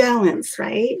to be balanced,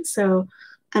 right? So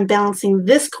I'm balancing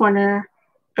this corner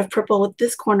of purple with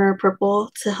this corner of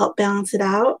purple to help balance it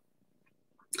out.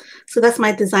 So that's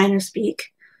my designer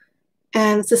speak.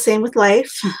 And it's the same with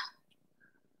life.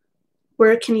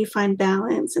 Where can you find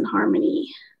balance and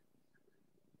harmony?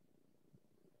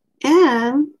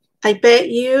 And I bet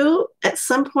you at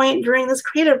some point during this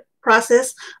creative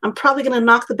process, I'm probably going to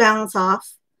knock the balance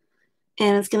off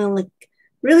and it's going to look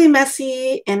really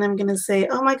messy. And I'm going to say,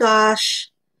 oh my gosh,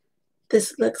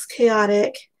 this looks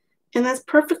chaotic. And that's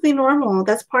perfectly normal.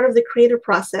 That's part of the creative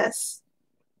process.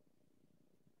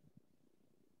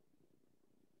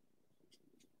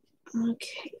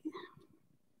 Okay.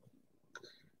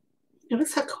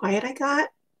 Notice how quiet I got?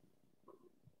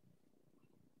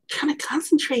 Trying to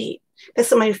concentrate.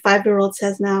 That's what my 5-year-old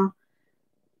says now.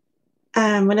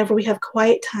 Whenever we have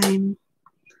quiet time,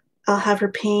 I'll have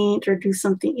her paint or do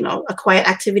something, you know, a quiet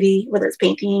activity, whether it's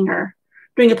painting or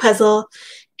doing a puzzle.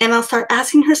 And I'll start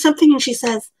asking her something and she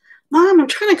says, Mom, I'm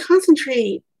trying to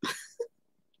concentrate.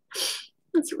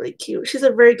 That's really cute. She's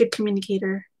a very good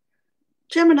communicator.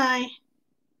 Gemini.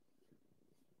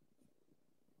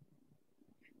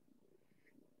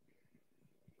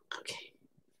 Okay.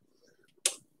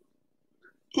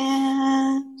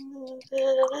 And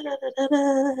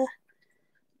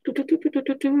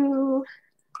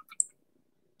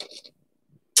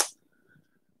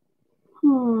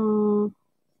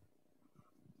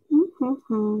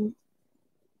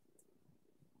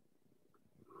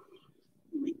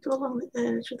Let me go along the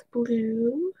edge with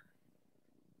blue.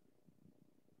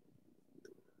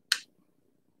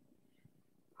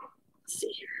 Let's see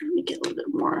here. Let me get a little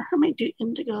bit more. I might do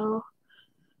indigo.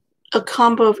 A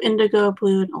combo of indigo,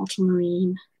 blue, and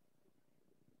ultramarine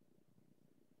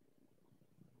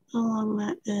along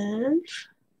that edge.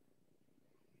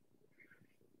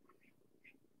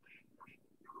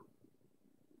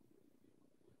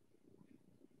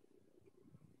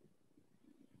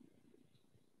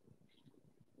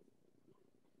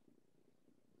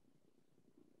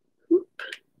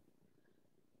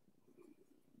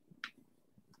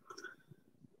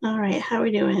 All right, how are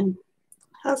we doing?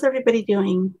 How's everybody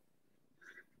doing?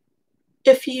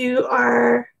 If you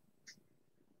are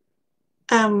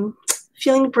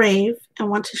feeling brave and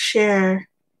want to share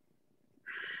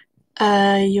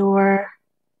your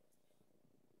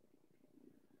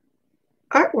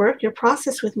artwork, your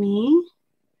process with me,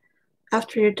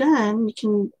 after you're done, you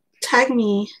can tag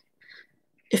me.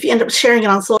 If you end up sharing it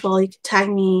on social, you can tag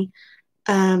me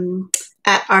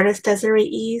at artist Desiree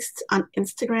East on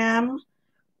Instagram,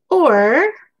 or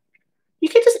you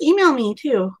could just email me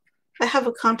too. I have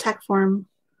a contact form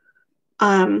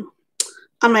on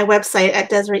my website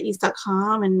at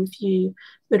desireeeast.com, and if you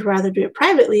would rather do it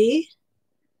privately,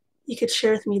 you could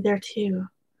share with me there too.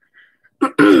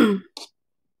 All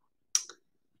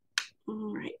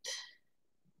right.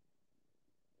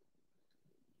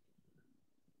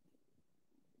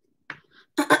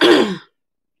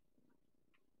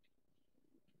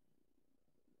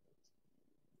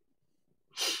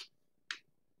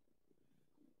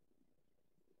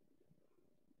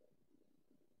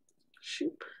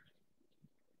 Shoot.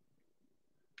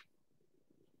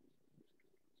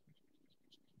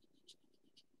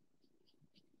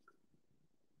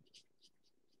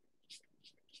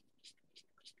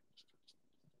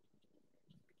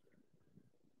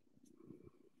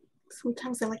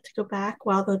 Sometimes I like to go back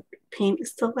while the paint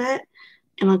is still wet,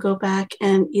 and I'll go back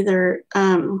and either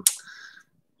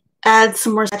add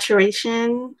some more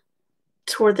saturation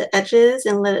toward the edges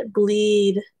and let it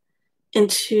bleed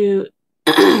into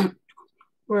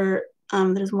where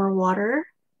there's more water,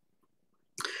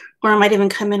 or I might even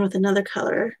come in with another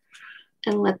color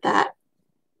and let that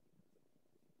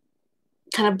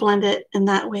kind of blend it in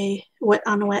that way, wet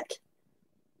on wet.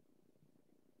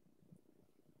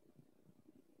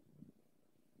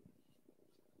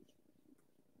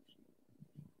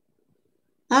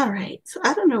 All right, so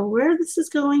I don't know where this is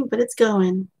going, but it's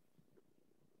going.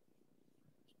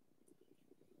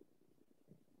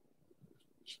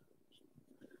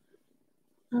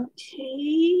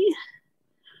 Okay.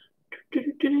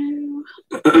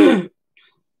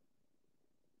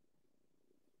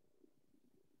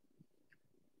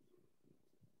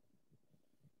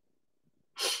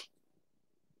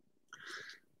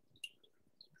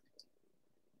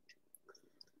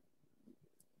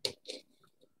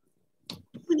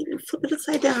 Might even flip it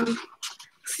upside down. Let's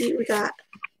see what we got.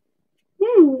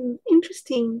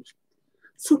 Interesting.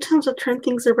 Sometimes I'll turn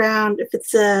things around if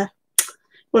it's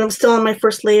when I'm still on my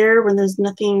first layer, when there's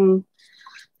nothing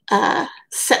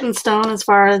set in stone as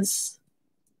far as,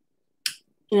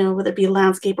 you know, whether it be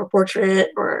landscape or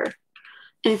portrait or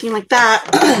anything like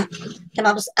that. And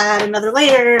I'll just add another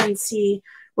layer and see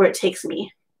where it takes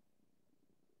me.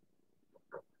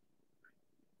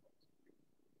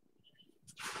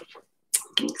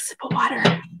 Getting a sip of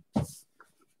water.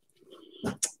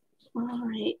 All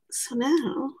right, so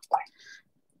now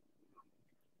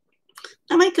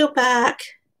I might go back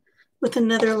with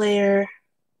another layer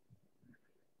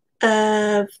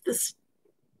of this.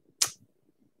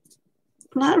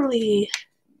 Not really,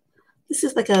 this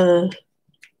is like a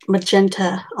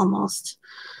magenta almost.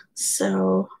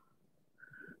 So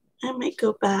I might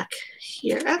go back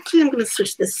here. Actually, I'm going to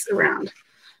switch this around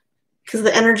because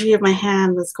the energy of my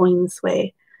hand was going this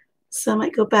way. So I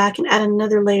might go back and add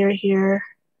another layer here.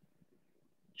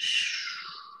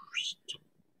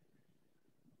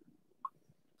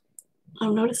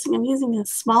 I'm noticing I'm using a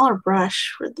smaller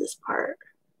brush for this part.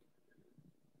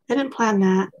 I didn't plan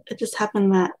that. It just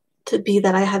happened to be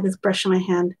that I had this brush in my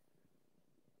hand.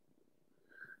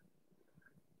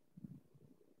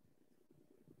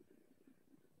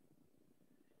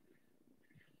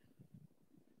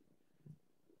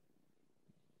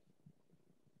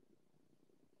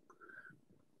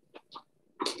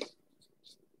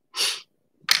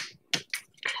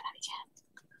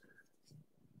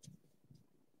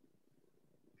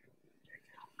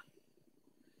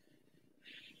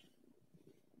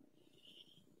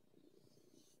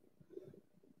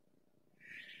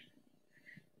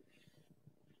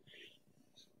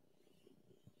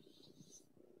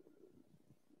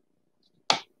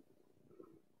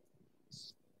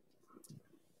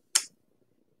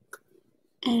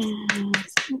 And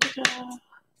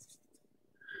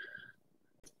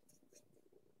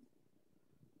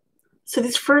so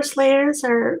these first layers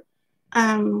are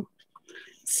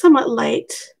somewhat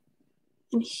light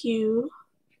in hue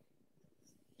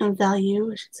and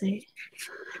value, I should say.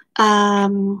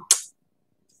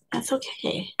 That's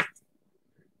okay.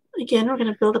 Again, we're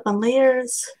going to build up on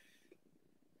layers.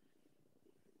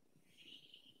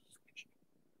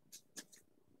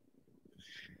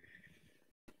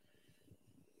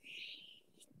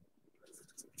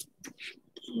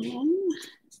 And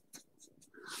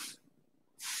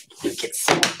let me get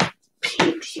some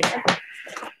paint here.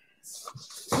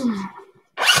 I'm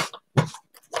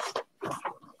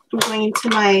going into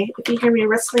my, if you hear me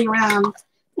rustling around,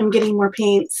 I'm getting more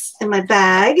paints in my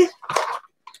bag,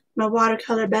 my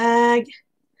watercolor bag.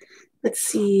 Let's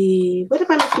see, what am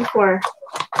I looking for?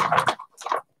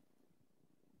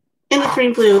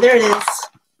 Indifferent blue, there it is.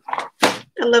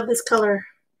 I love this color.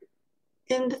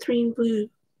 Indifferent blue.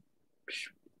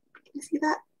 Can you see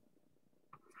that?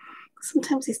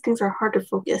 Sometimes these things are hard to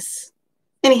focus.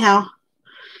 Anyhow,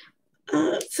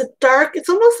 it's a dark, it's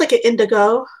almost like an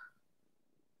indigo,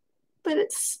 but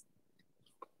it's,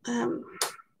 I don't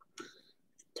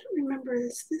remember,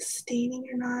 is this staining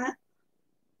or not?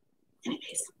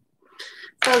 Anyways,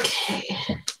 okay.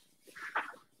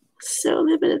 So a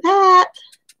little bit of that.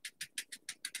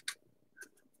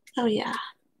 Oh yeah.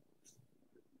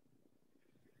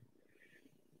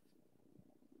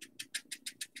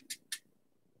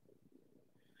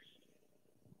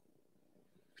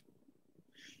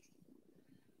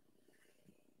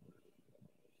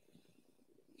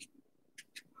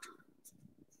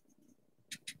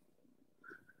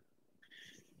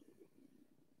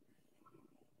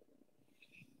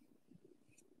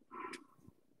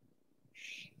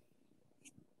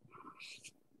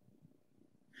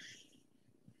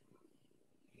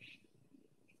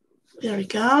 There we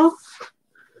go.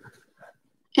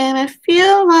 And I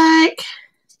feel like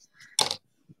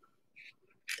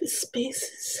this space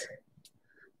is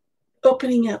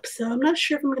opening up, so I'm not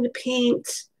sure if I'm going to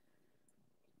paint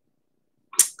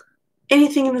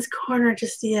anything in this corner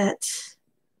just yet.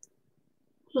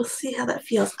 We'll see how that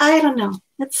feels. I don't know.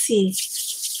 Let's see.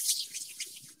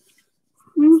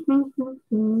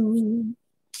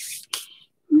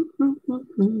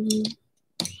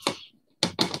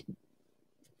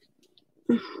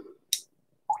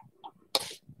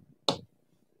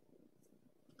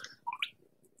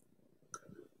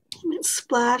 I'm going to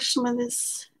splash some of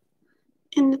this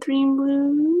in the green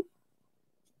blue.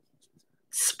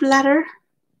 Splatter.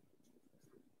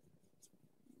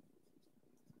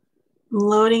 I'm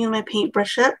loading my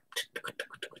paintbrush up.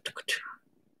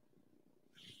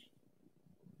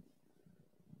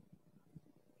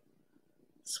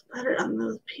 Splatter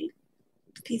on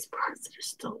these parts that are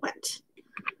still wet.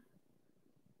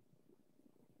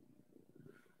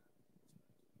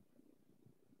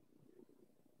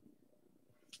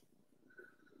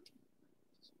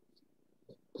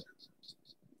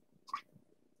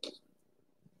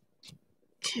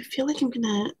 Okay, I feel like I'm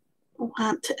gonna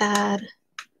want to add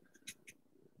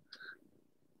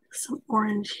some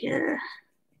orange here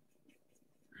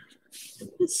in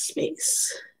this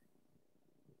space.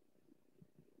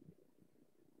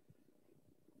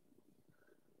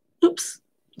 Oops.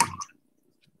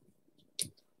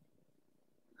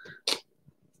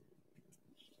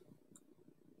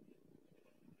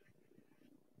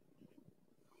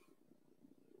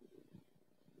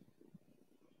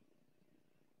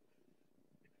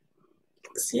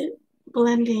 See it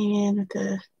blending in with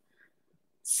the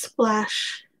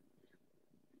splash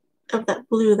of that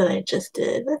blue that I just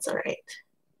did. That's all right.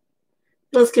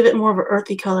 Let's give it more of an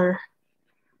earthy color,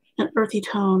 an earthy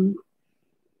tone.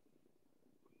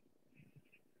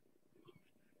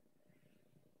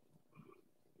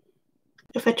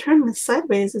 If I turn this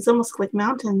sideways, it's almost like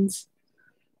mountains.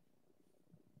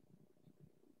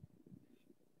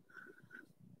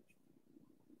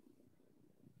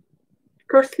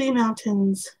 Earthly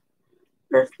mountains,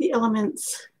 earthly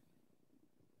elements.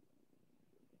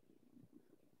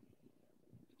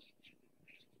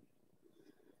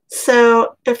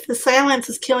 So if the silence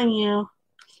is killing you,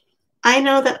 I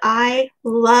know that I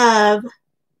love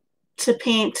to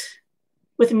paint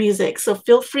with music. So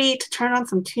feel free to turn on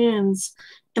some tunes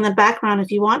in the background if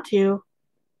you want to.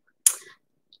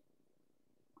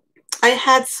 I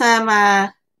had some,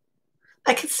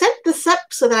 I could set this up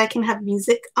so that I can have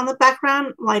music on the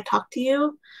background while I talk to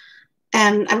you.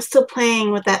 And I'm still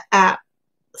playing with that app.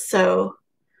 So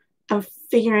I'm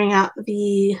figuring out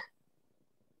the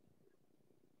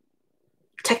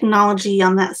technology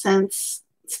on that sense,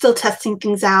 still testing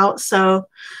things out. So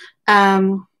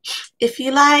if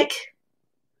you like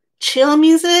chill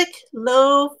music,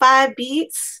 low-fi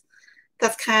beats,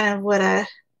 that's kind of what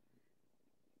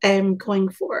I'm going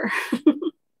for.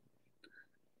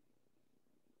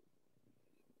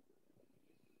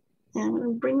 And I'm going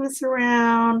to bring this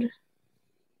around.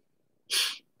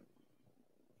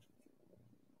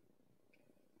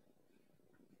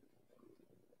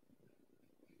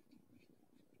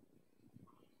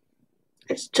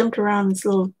 I just jumped around this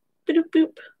little boop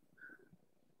boop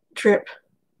drip.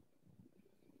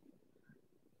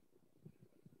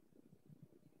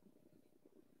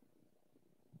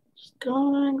 Just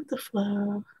going with the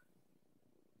flow.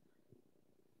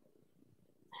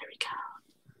 There we go.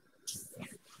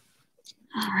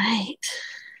 All right.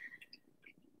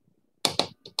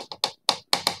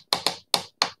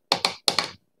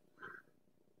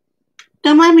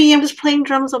 Don't mind me, I'm just playing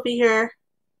drums over here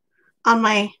on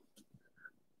my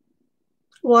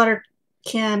water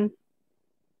can.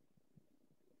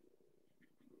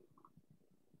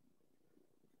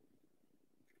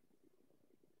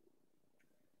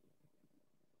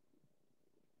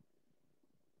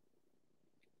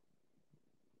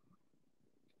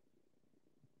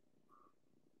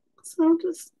 So I'm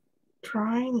just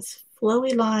drawing this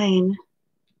flowy line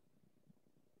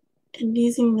and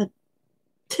using the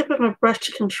tip of my brush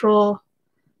to control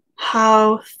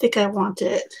how thick I want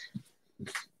it.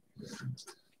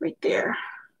 Right there.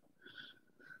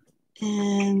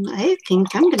 And I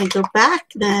think I'm going to go back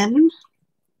then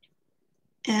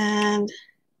and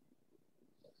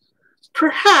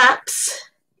perhaps,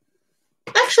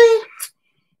 actually,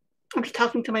 I'm just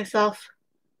talking to myself.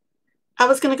 I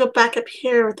was going to go back up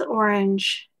here with the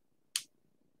orange.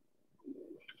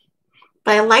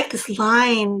 But I like this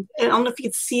line. I don't know if you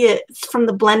can see it. It's from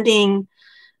the blending.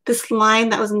 This line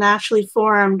that was naturally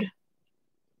formed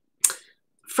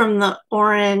from the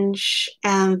orange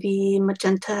and the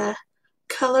magenta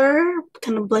color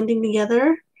kind of blending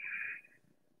together.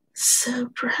 So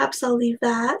perhaps I'll leave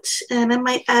that. And I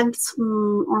might add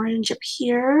some orange up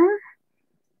here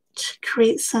to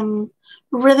create some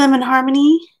rhythm and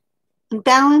harmony and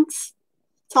balance.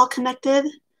 It's all connected.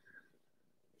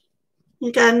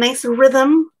 You got a nice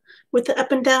rhythm with the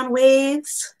up and down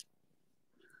waves.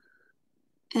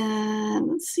 And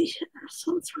let's see here.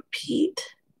 So let's repeat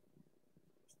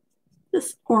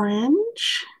this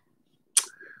orange.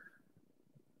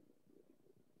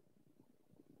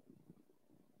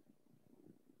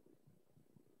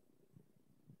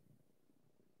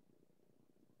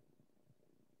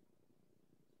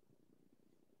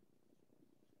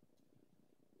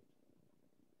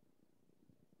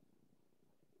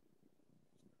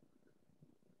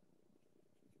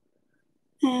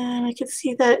 And I can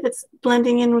see that it's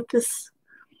blending in with this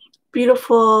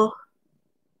beautiful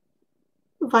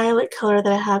violet color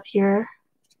that I have here,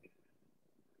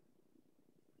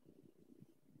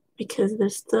 because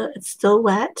it's still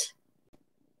wet,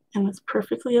 and it's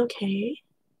perfectly okay.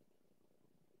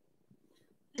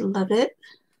 I love it.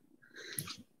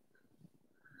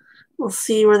 We'll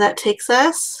see where that takes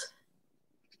us.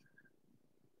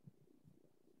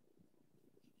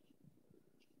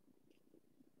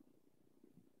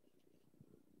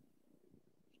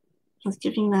 It's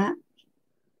giving that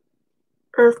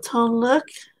earth tone look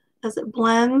as it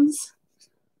blends.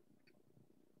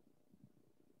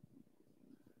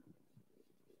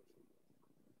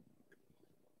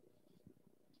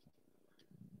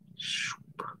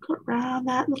 Go around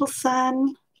that little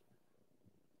sun,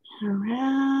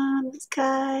 around the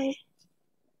sky.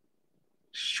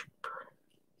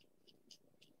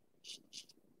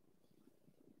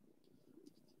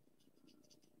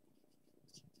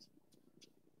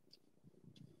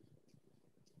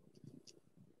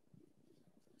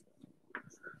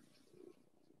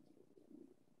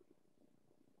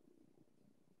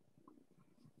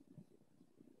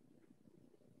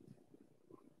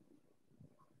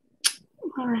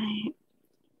 All right.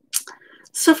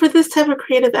 So for this type of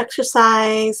creative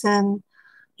exercise and,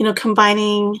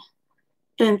 combining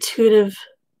an intuitive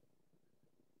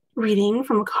reading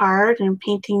from a card and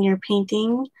painting your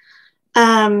painting,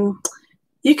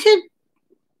 you could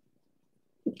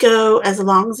go as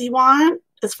long as you want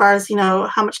as far as,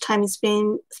 how much time you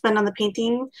spend on the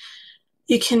painting.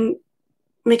 You can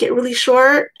make it really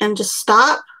short and just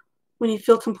stop when you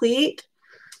feel complete.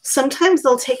 Sometimes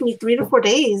they'll take me 3 to 4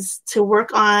 days to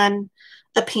work on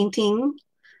a painting.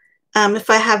 If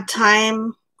I have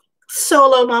time,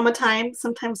 solo mama time,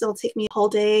 sometimes it'll take me a whole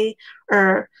day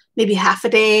or maybe half a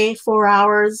day, 4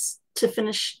 hours to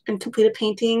finish and complete a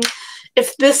painting.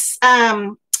 If this,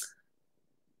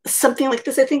 something like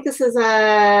this, I think this is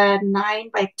a 9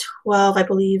 by 12, I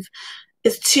believe,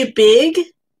 is too big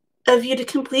of you to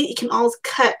complete, you can always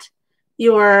cut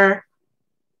your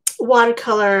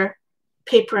watercolor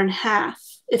paper in half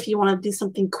if you want to do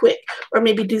something quick, or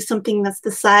maybe do something that's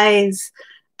the size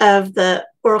of the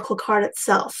oracle card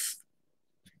itself.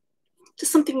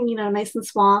 Just something, nice and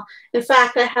small. In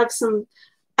fact, I have some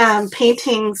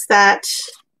paintings that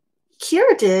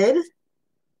Kira did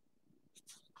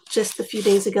just a few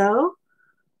days ago.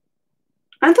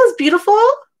 Aren't those beautiful?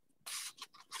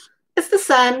 It's the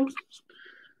sun.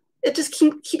 It just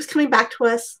keeps coming back to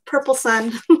us. Purple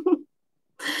sun.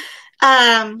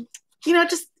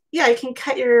 You can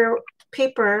cut your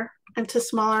paper into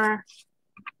smaller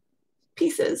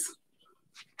pieces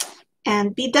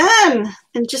and be done.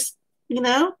 And just,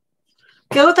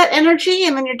 go with that energy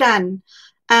and then you're done.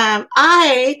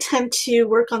 I tend to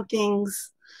work on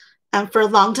things for a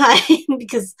long time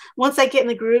because once I get in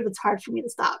the groove, it's hard for me to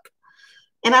stop.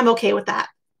 And I'm okay with that.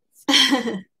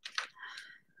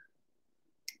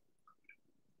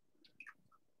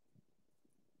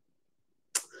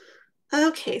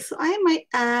 Okay, so I might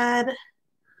add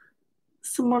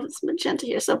some more of this magenta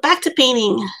here. So back to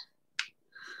painting.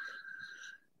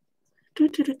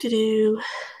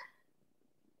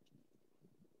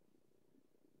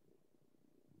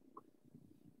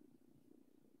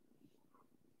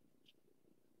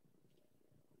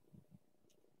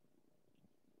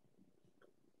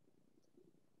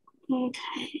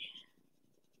 Okay.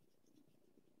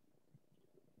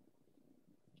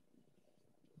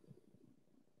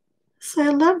 So I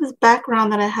love this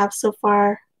background that I have so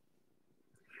far.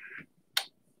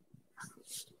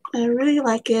 I really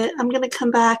like it. I'm going to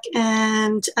come back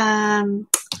and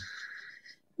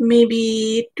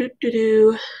maybe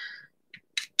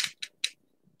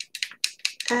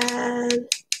add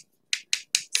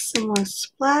some more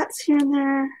splats here and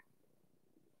there.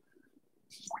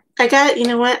 I got it. You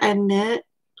know what? I admit.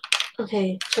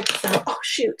 Okay, check this out. Oh,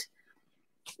 shoot.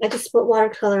 I just spilled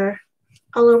watercolor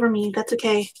all over me. That's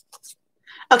okay.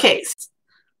 Okay.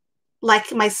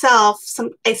 Like myself,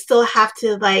 I still have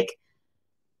to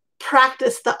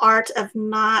practice the art of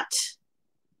not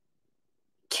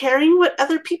caring what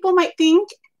other people might think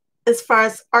as far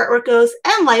as artwork goes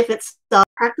and life itself.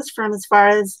 Practice from as far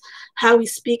as how we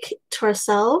speak to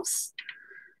ourselves,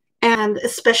 and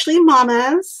especially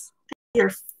mamas,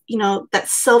 that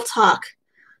self-talk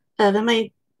of, am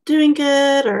I doing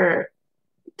good, or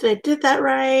did I did that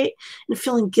right, and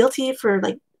feeling guilty for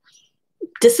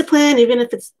discipline, even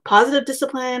if it's positive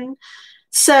discipline.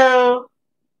 So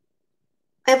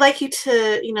I'd like you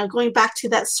to, going back to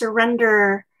that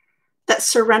surrender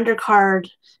card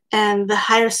and the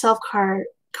higher self card,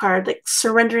 like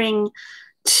surrendering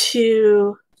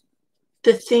to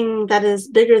the thing that is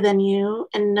bigger than you,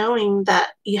 and knowing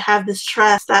that you have this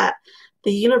trust that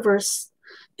the universe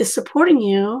is supporting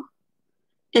you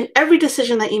in every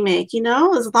decision that you make,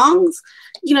 as long as,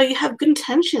 you have good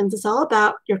intentions. It's all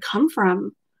about your come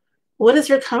from. What is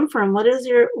your come from? What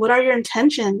are your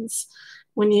intentions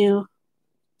when you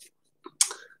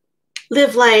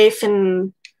live life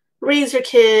and raise your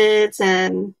kids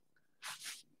and,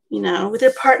 with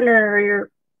your partner or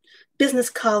your business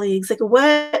colleagues? Like,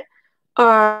 what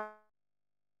are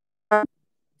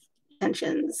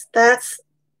intentions? That's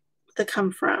the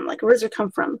come from. Like, where does it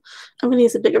come from? I'm going to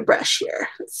use a bigger brush here.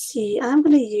 Let's see. I'm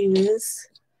going to use,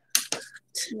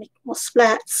 to make more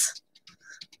splats,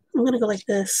 I'm going to go like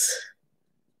this.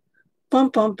 Bum,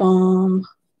 bum, bum.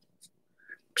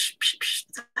 Does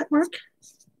that work?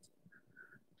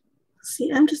 See,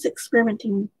 I'm just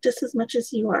experimenting just as much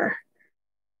as you are.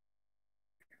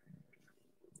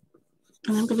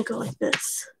 And I'm going to go like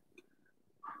this.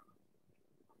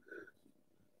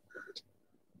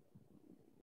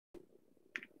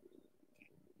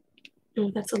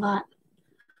 Ooh, that's a lot.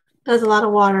 That's a lot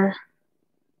of water.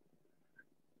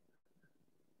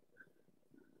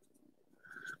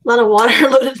 A lot of water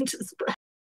loaded into this brush.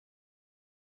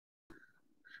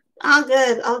 All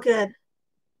good, all good.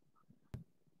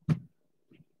 Okay.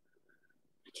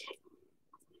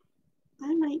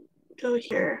 I might go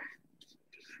here.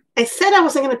 I said I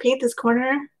wasn't going to paint this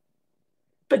corner,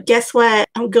 but guess what?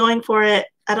 I'm going for it.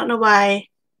 I don't know why,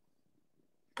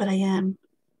 but I am.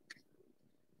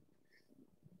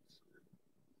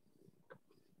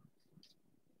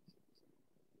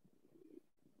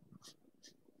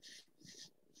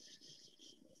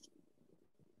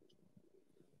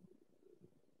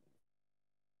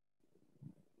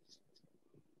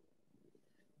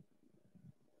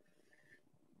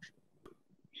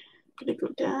 I'm going to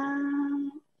go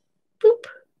down. Boop.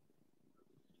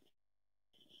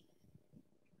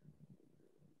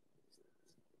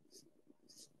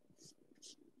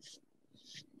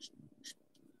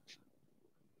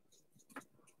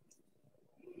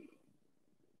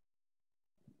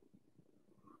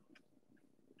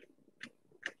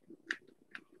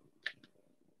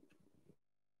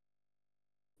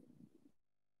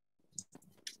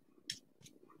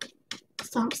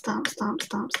 Stomp, stomp, stomp,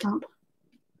 stomp, stomp.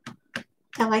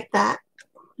 I like that.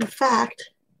 In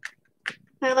fact,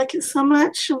 I like it so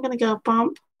much, I'm going to go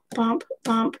bump, bump,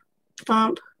 bump,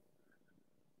 bump,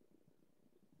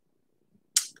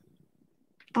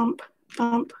 bump,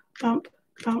 bump, bump,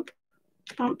 bump,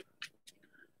 bump.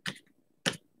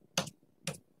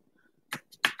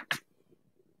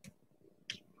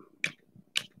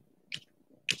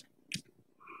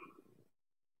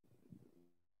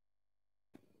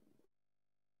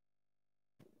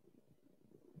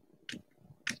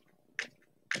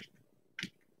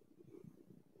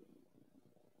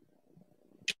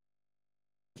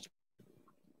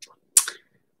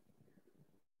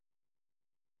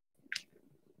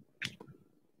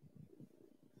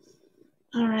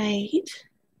 All right.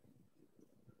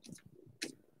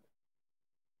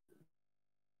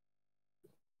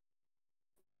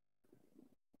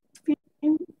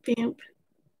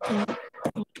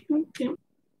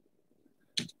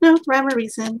 No rhyme or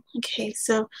reason. Okay,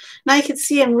 so now you can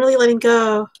see I'm really letting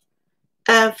go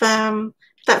of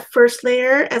that first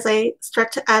layer as I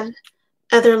start to add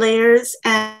other layers,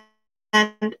 and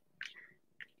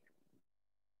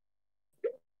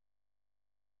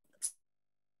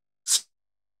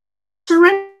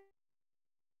surrendering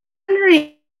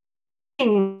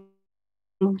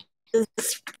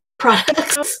this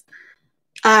product.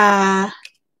 I'm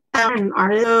an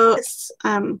artist,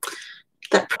 of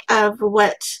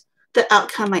what the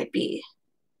outcome might be.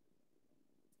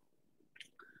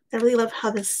 I really love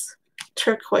how this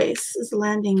turquoise is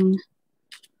landing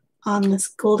on this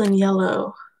golden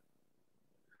yellow.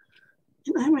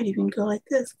 And I might even go like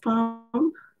this.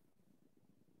 Boom.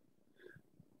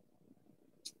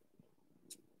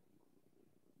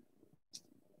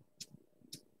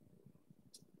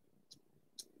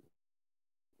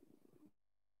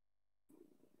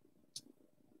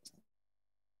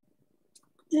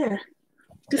 There.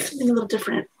 Do something a little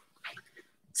different.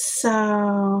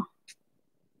 So,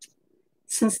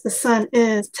 since the sun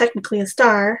is technically a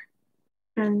star,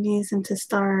 turn these into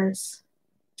stars.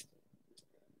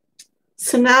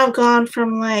 So now I've gone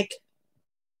from like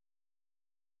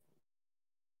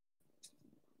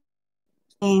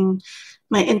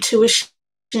my intuition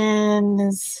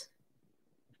is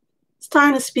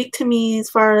starting to speak to me as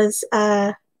far as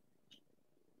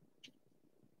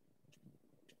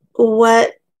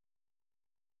what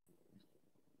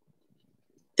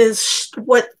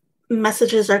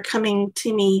messages are coming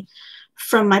to me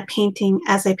from my painting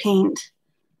as I paint.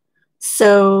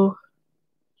 So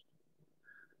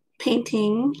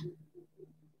painting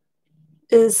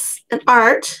is an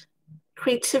art.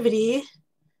 Creativity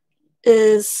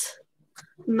is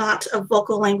not a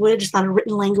vocal language, it's not a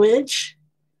written language.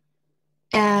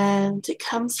 And it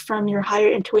comes from your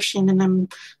higher intuition, and I'm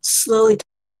slowly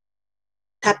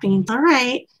tapping. All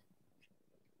right.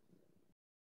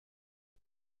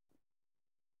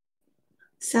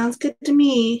 Sounds good to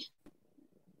me.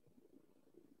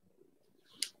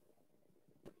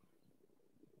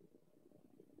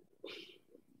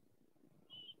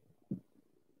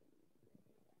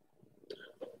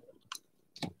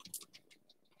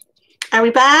 Are we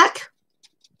back?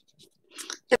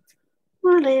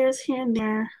 More layers here and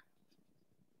there.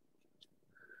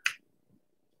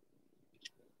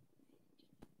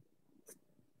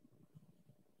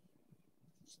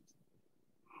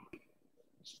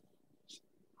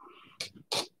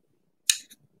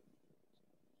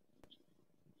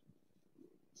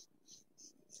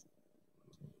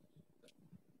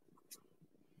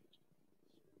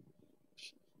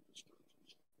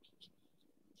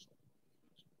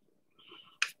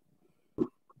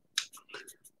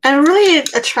 I'm really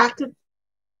attracted,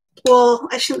 well,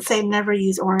 I shouldn't say never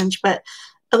use orange, but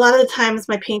a lot of the times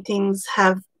my paintings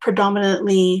have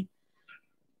predominantly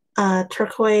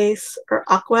turquoise or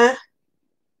aqua,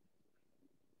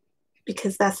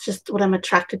 because that's just what I'm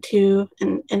attracted to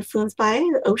and influenced by,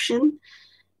 the ocean.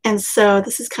 And so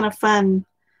this is kind of fun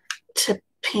to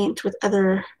paint with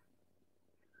other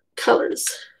colors.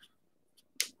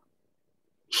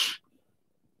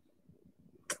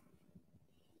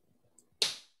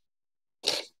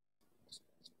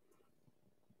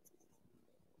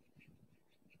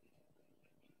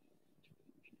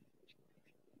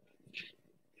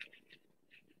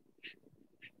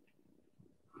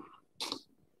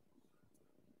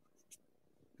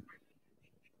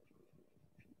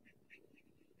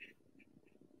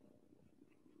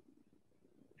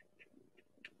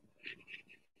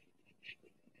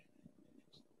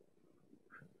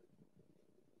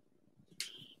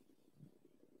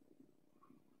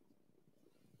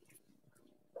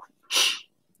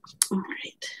 All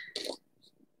right.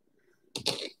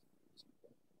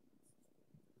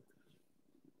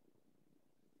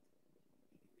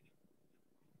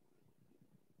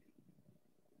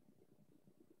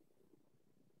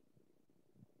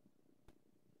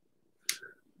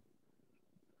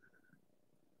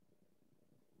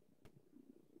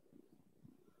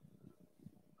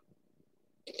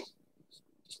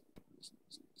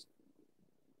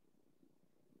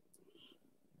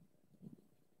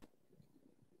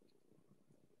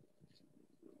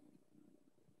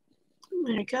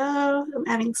 There we go. I'm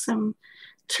adding some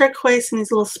turquoise in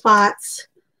these little spots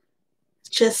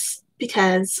just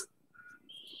because.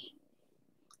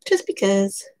 Just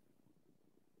because.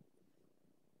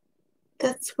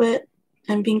 That's what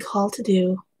I'm being called to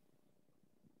do.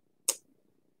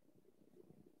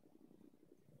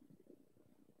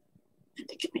 I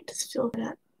think it might just fill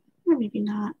that, or maybe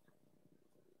not.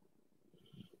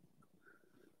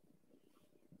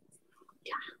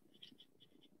 Yeah.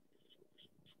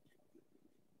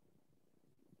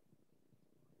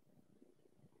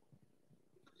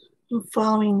 I'm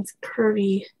following this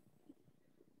curvy.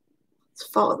 Let's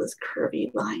follow this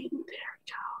curvy line. There we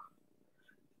go.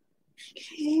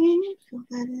 Okay, fill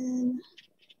that in.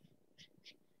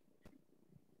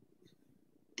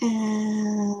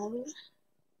 And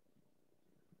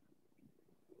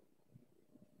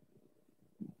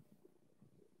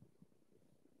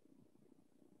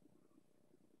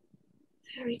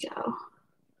there we go.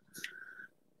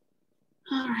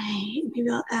 All right, maybe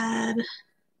I'll add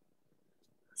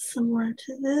some more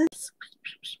to this.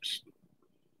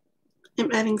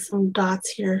 I'm adding some dots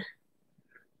here,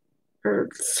 or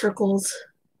circles.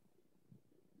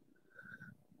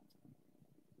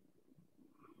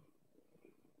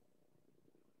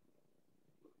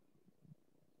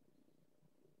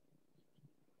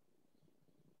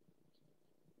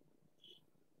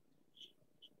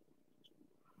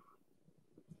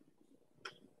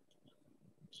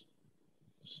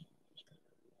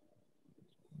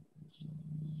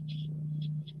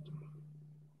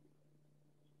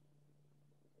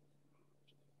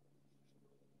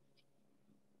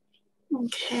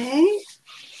 Okay,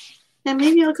 and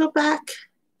maybe I'll go back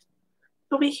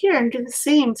over here and do the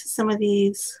same to some of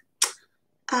these.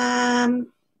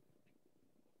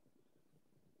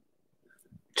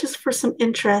 Just for some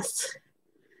interest,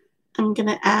 I'm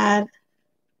gonna add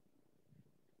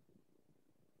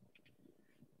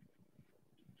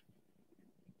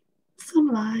some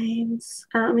lines,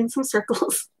 or I mean some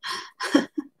circles.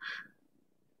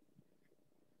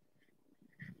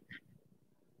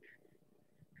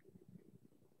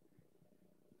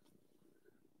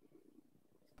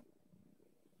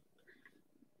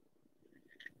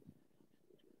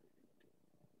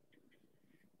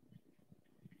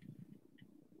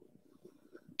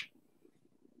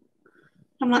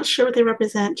 not sure what they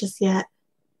represent just yet.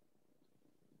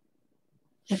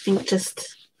 I think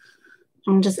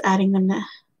I'm just adding them now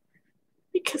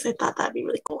because I thought that'd be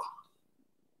really cool.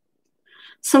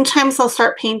 Sometimes I'll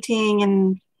start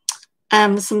painting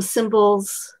and some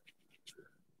symbols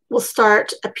will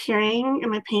start appearing in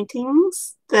my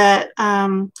paintings that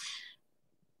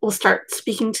will start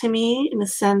speaking to me in the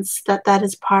sense that that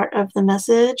is part of the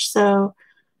message. So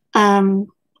I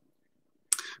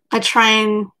try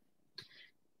and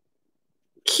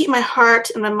keep my heart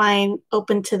and my mind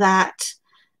open to that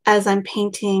as I'm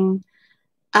painting.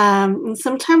 And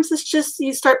sometimes it's just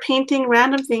you start painting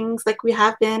random things like we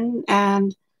have been,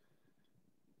 and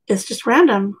it's just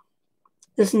random.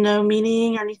 There's no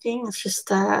meaning or anything. It's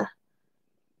just a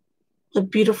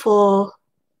beautiful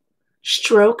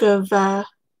stroke of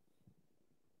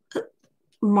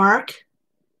mark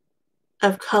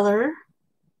of color.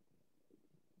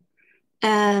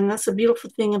 And that's a beautiful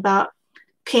thing about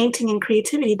painting and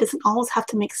creativity. It doesn't always have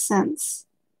to make sense,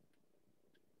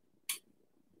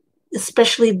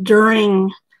 especially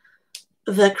during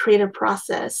the creative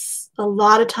process. A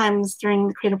lot of times during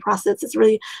the creative process, it's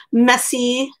really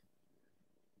messy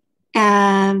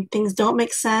and things don't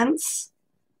make sense.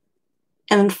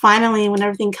 And then finally, when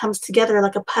everything comes together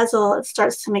like a puzzle, it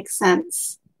starts to make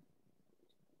sense.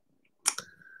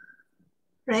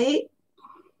 Right?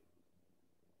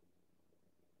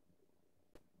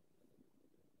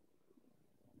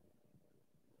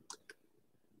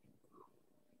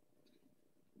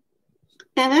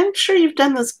 And I'm sure you've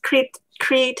done those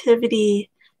creative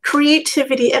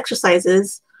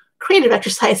exercises, creative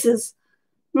exercises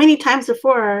many times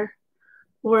before,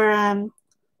 where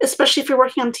especially if you're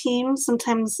working on teams,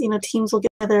 sometimes teams will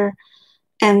get together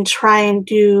and try and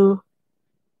do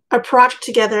a project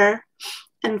together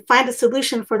and find a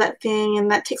solution for that thing,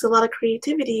 and that takes a lot of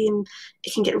creativity, and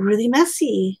it can get really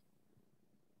messy.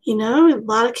 A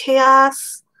lot of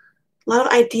chaos, a lot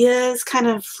of ideas kind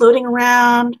of floating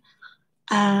around,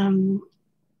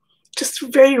 just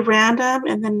very random.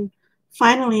 And then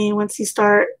finally, once you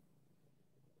start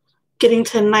getting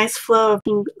to a nice flow of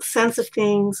sense of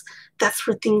things, that's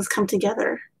where things come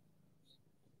together.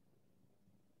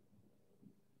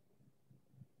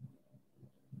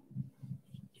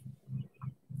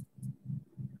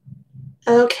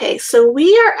 Okay, so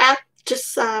we are at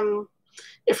just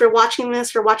if you're watching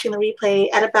this or watching the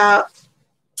replay, at about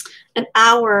an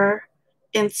hour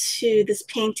into this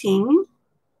painting,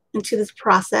 into this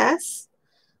process.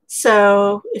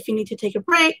 So if you need to take a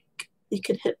break, you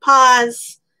could hit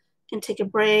pause and take a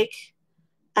break.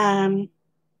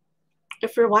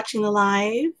 If you're watching the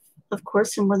live, of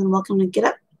course, you're more than welcome to get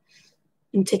up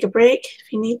and take a break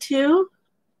if you need to.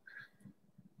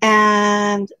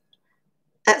 And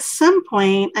at some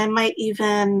point, I might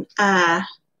even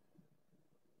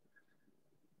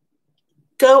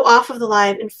go off of the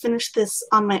live and finish this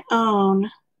on my own.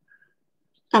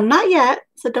 Not yet,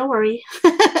 so don't worry.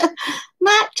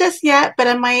 Not just yet, but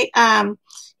I might,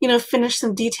 finish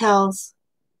some details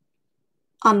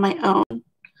on my own.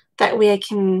 That way I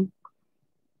can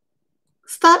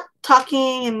stop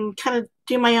talking and kind of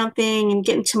do my own thing and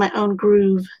get into my own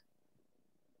groove.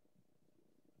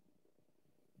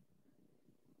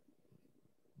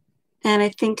 And I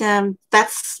think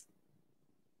that's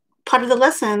part of the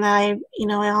lesson that I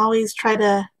always try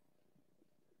to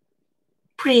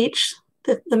preach.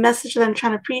 The message that I'm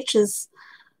trying to preach is,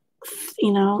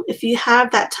 if you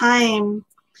have that time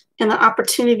and the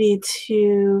opportunity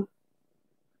to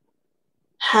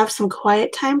have some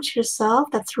quiet time to yourself,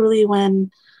 that's really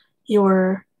when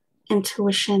your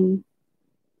intuition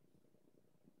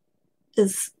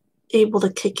is able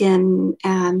to kick in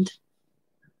and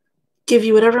give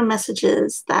you whatever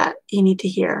messages that you need to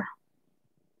hear.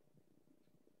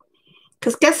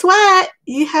 Because guess what?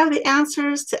 You have the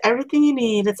answers to everything you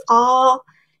need. It's all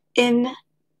in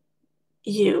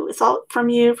you. It's all from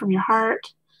you, from your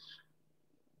heart.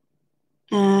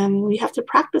 And we have to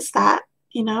practice that,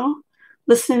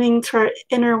 listening to our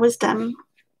inner wisdom.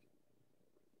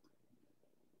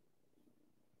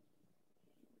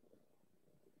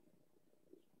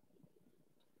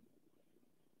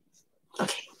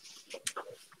 Okay.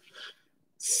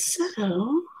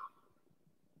 So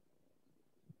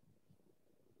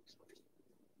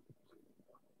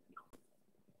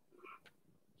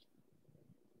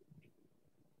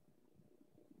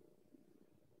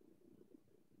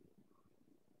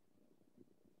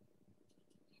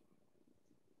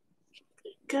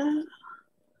go.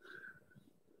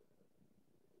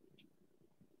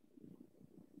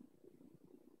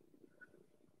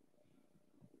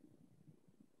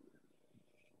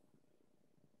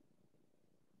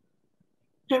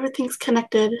 Everything's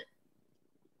connected.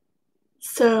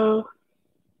 So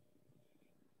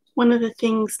one of the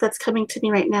things that's coming to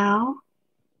me right now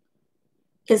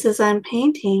is as I'm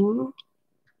painting,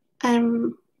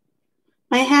 I'm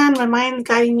my mind's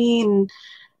guiding me,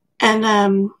 and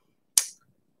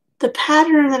the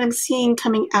pattern that I'm seeing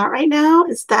coming out right now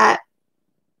is that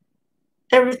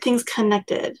everything's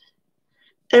connected.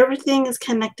 Everything is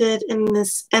connected in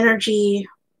this energy,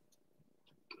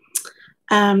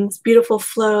 this beautiful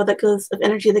flow that goes of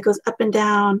energy that goes up and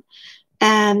down.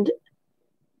 And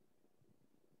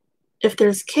if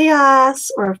there's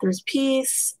chaos or if there's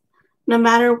peace, no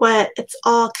matter what, it's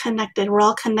all connected. We're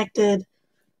all connected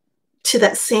to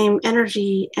that same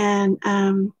energy. And,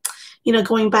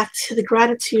 going back to the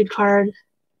gratitude card,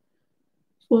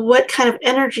 what kind of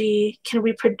energy can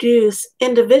we produce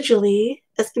individually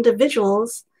as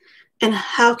individuals, and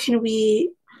how can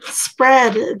we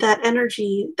spread that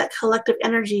energy, that collective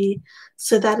energy,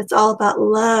 so that it's all about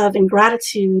love and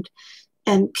gratitude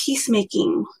and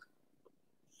peacemaking.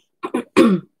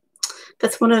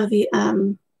 That's one of the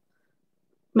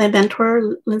my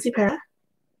mentor, Lindsay Pera,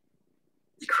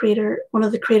 one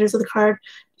of the creators of the card.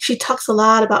 She talks a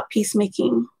lot about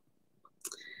peacemaking.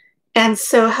 And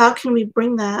so how can we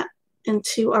bring that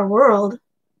into our world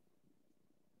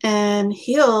and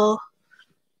heal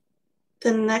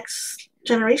the next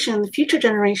generation, the future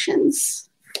generations?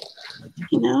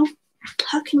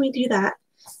 How can we do that?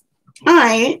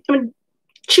 I am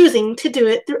choosing to do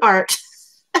it through art.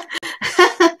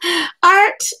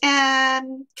 Art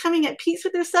and coming at peace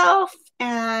with yourself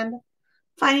and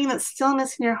finding that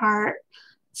stillness in your heart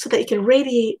so that you can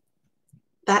radiate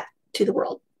that to the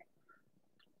world.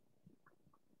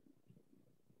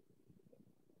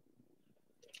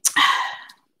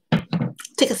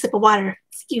 Take a sip of water.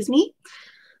 Excuse me.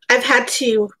 I've had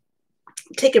to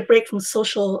take a break from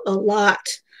social a lot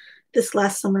this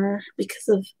last summer because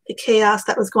of the chaos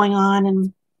that was going on.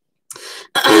 And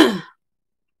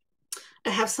I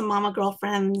have some mama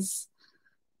girlfriends,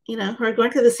 who are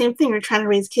going through the same thing. We're trying to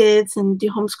raise kids and do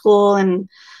homeschool and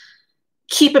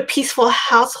keep a peaceful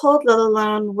household, let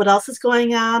alone what else is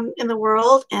going on in the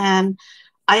world. And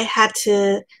I had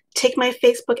to take my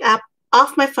Facebook app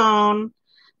off my phone.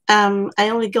 I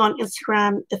only go on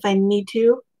Instagram if I need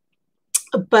to,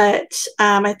 but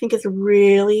I think it's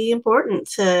really important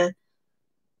to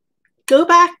go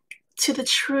back to the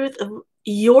truth of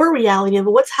your reality, of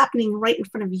what's happening right in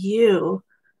front of you,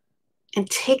 and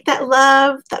take that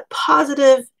love, that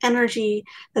positive energy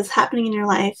that's happening in your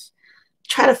life.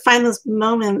 Try to find those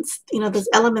moments, those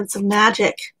elements of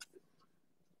magic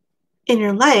in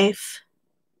your life,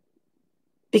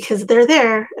 because they're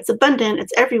there. It's abundant.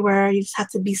 It's everywhere. You just have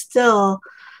to be still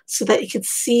so that you can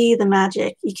see the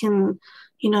magic. You can,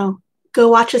 go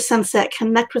watch a sunset,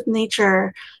 connect with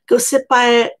nature, go sit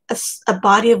by a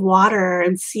body of water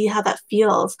and see how that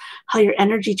feels, how your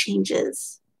energy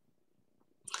changes.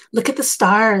 Look at the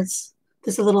stars.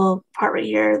 There's a little part right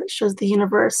here that shows the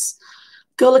universe.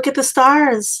 Go look at the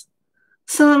stars.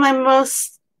 Some of my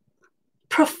most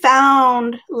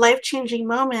profound, life-changing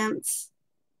moments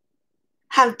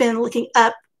have been looking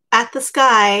up at the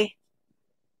sky,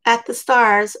 at the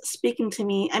stars speaking to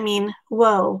me. I mean,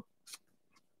 whoa.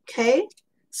 Okay?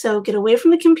 So get away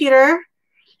from the computer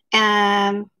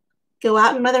and go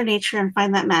out in Mother Nature and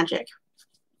find that magic.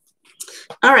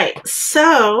 All right,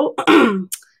 so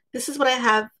this is what I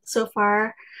have so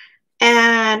far.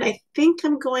 And I think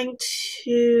I'm going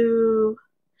to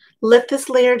let this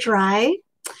layer dry.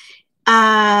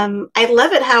 I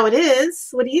love it how it is.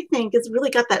 What do you think? It's really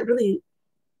got that really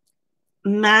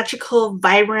magical,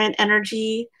 vibrant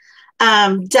energy.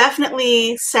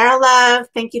 Definitely Sarah Love.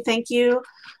 Thank you. Thank you.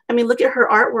 I mean, look at her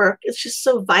artwork. It's just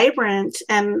so vibrant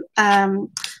and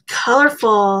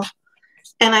colorful.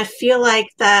 And I feel like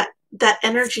that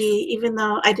energy, even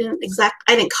though I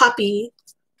didn't copy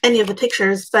any of the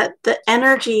pictures, but the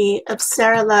energy of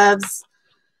Sarah Love's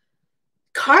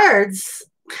cards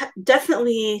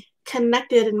definitely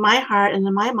connected in my heart and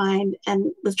in my mind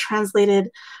and was translated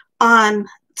on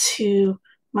to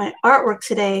my artwork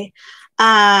today.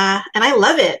 And I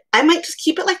love it. I might just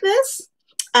keep it like this.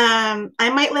 I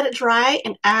might let it dry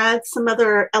and add some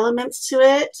other elements to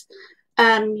it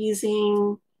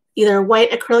using either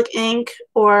white acrylic ink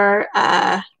or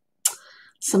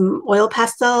some oil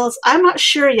pastels. I'm not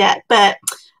sure yet, but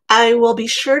I will be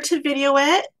sure to video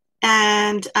it.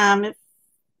 And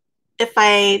if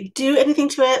I do anything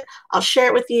to it, I'll share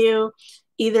it with you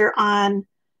either on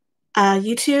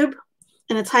YouTube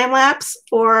in a time lapse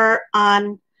or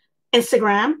on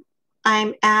Instagram.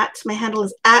 My handle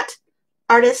is at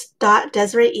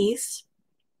artist.desireeeast.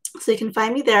 So you can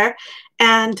find me there.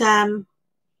 And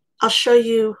I'll show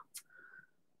you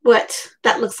what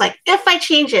that looks like if I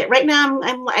change it. Right now,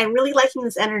 I'm really liking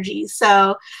this energy.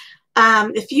 So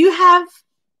if you have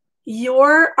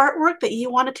your artwork that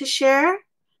you wanted to share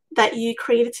that you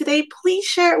created today, please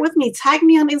share it with me. Tag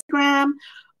me on Instagram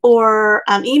or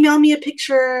email me a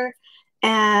picture,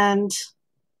 and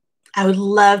I would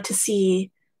love to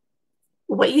see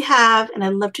what you have, and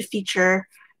I'd love to feature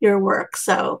your work.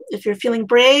 So if you're feeling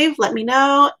brave, let me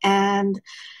know, and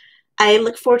I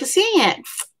look forward to seeing it.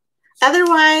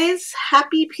 Otherwise,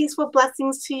 happy, peaceful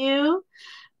blessings to you.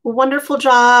 Wonderful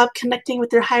job connecting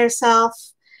with your higher self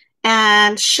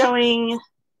and showing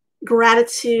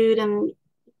gratitude and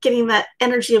getting that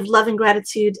energy of love and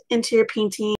gratitude into your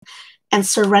painting and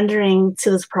surrendering to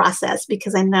this process,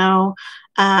 because I know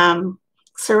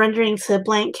surrendering to a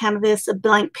blank canvas, a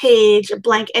blank page, a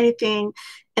blank anything,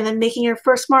 and then making your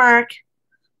first mark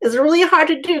is really hard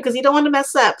to do because you don't want to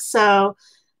mess up. So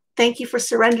thank you for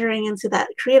surrendering into that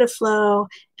creative flow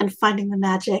and finding the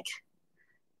magic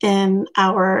in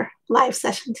our live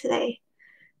session today.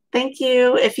 Thank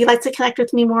you. If you'd like to connect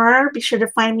with me more, be sure to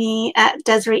find me at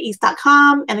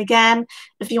DesireeEast.com. And again,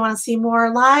 if you want to see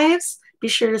more lives, be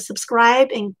sure to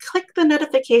subscribe and click the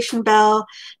notification bell.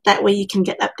 That way you can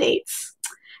get updates.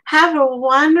 Have a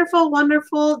wonderful,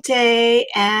 wonderful day,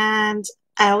 and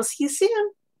I will see you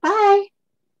soon. Bye.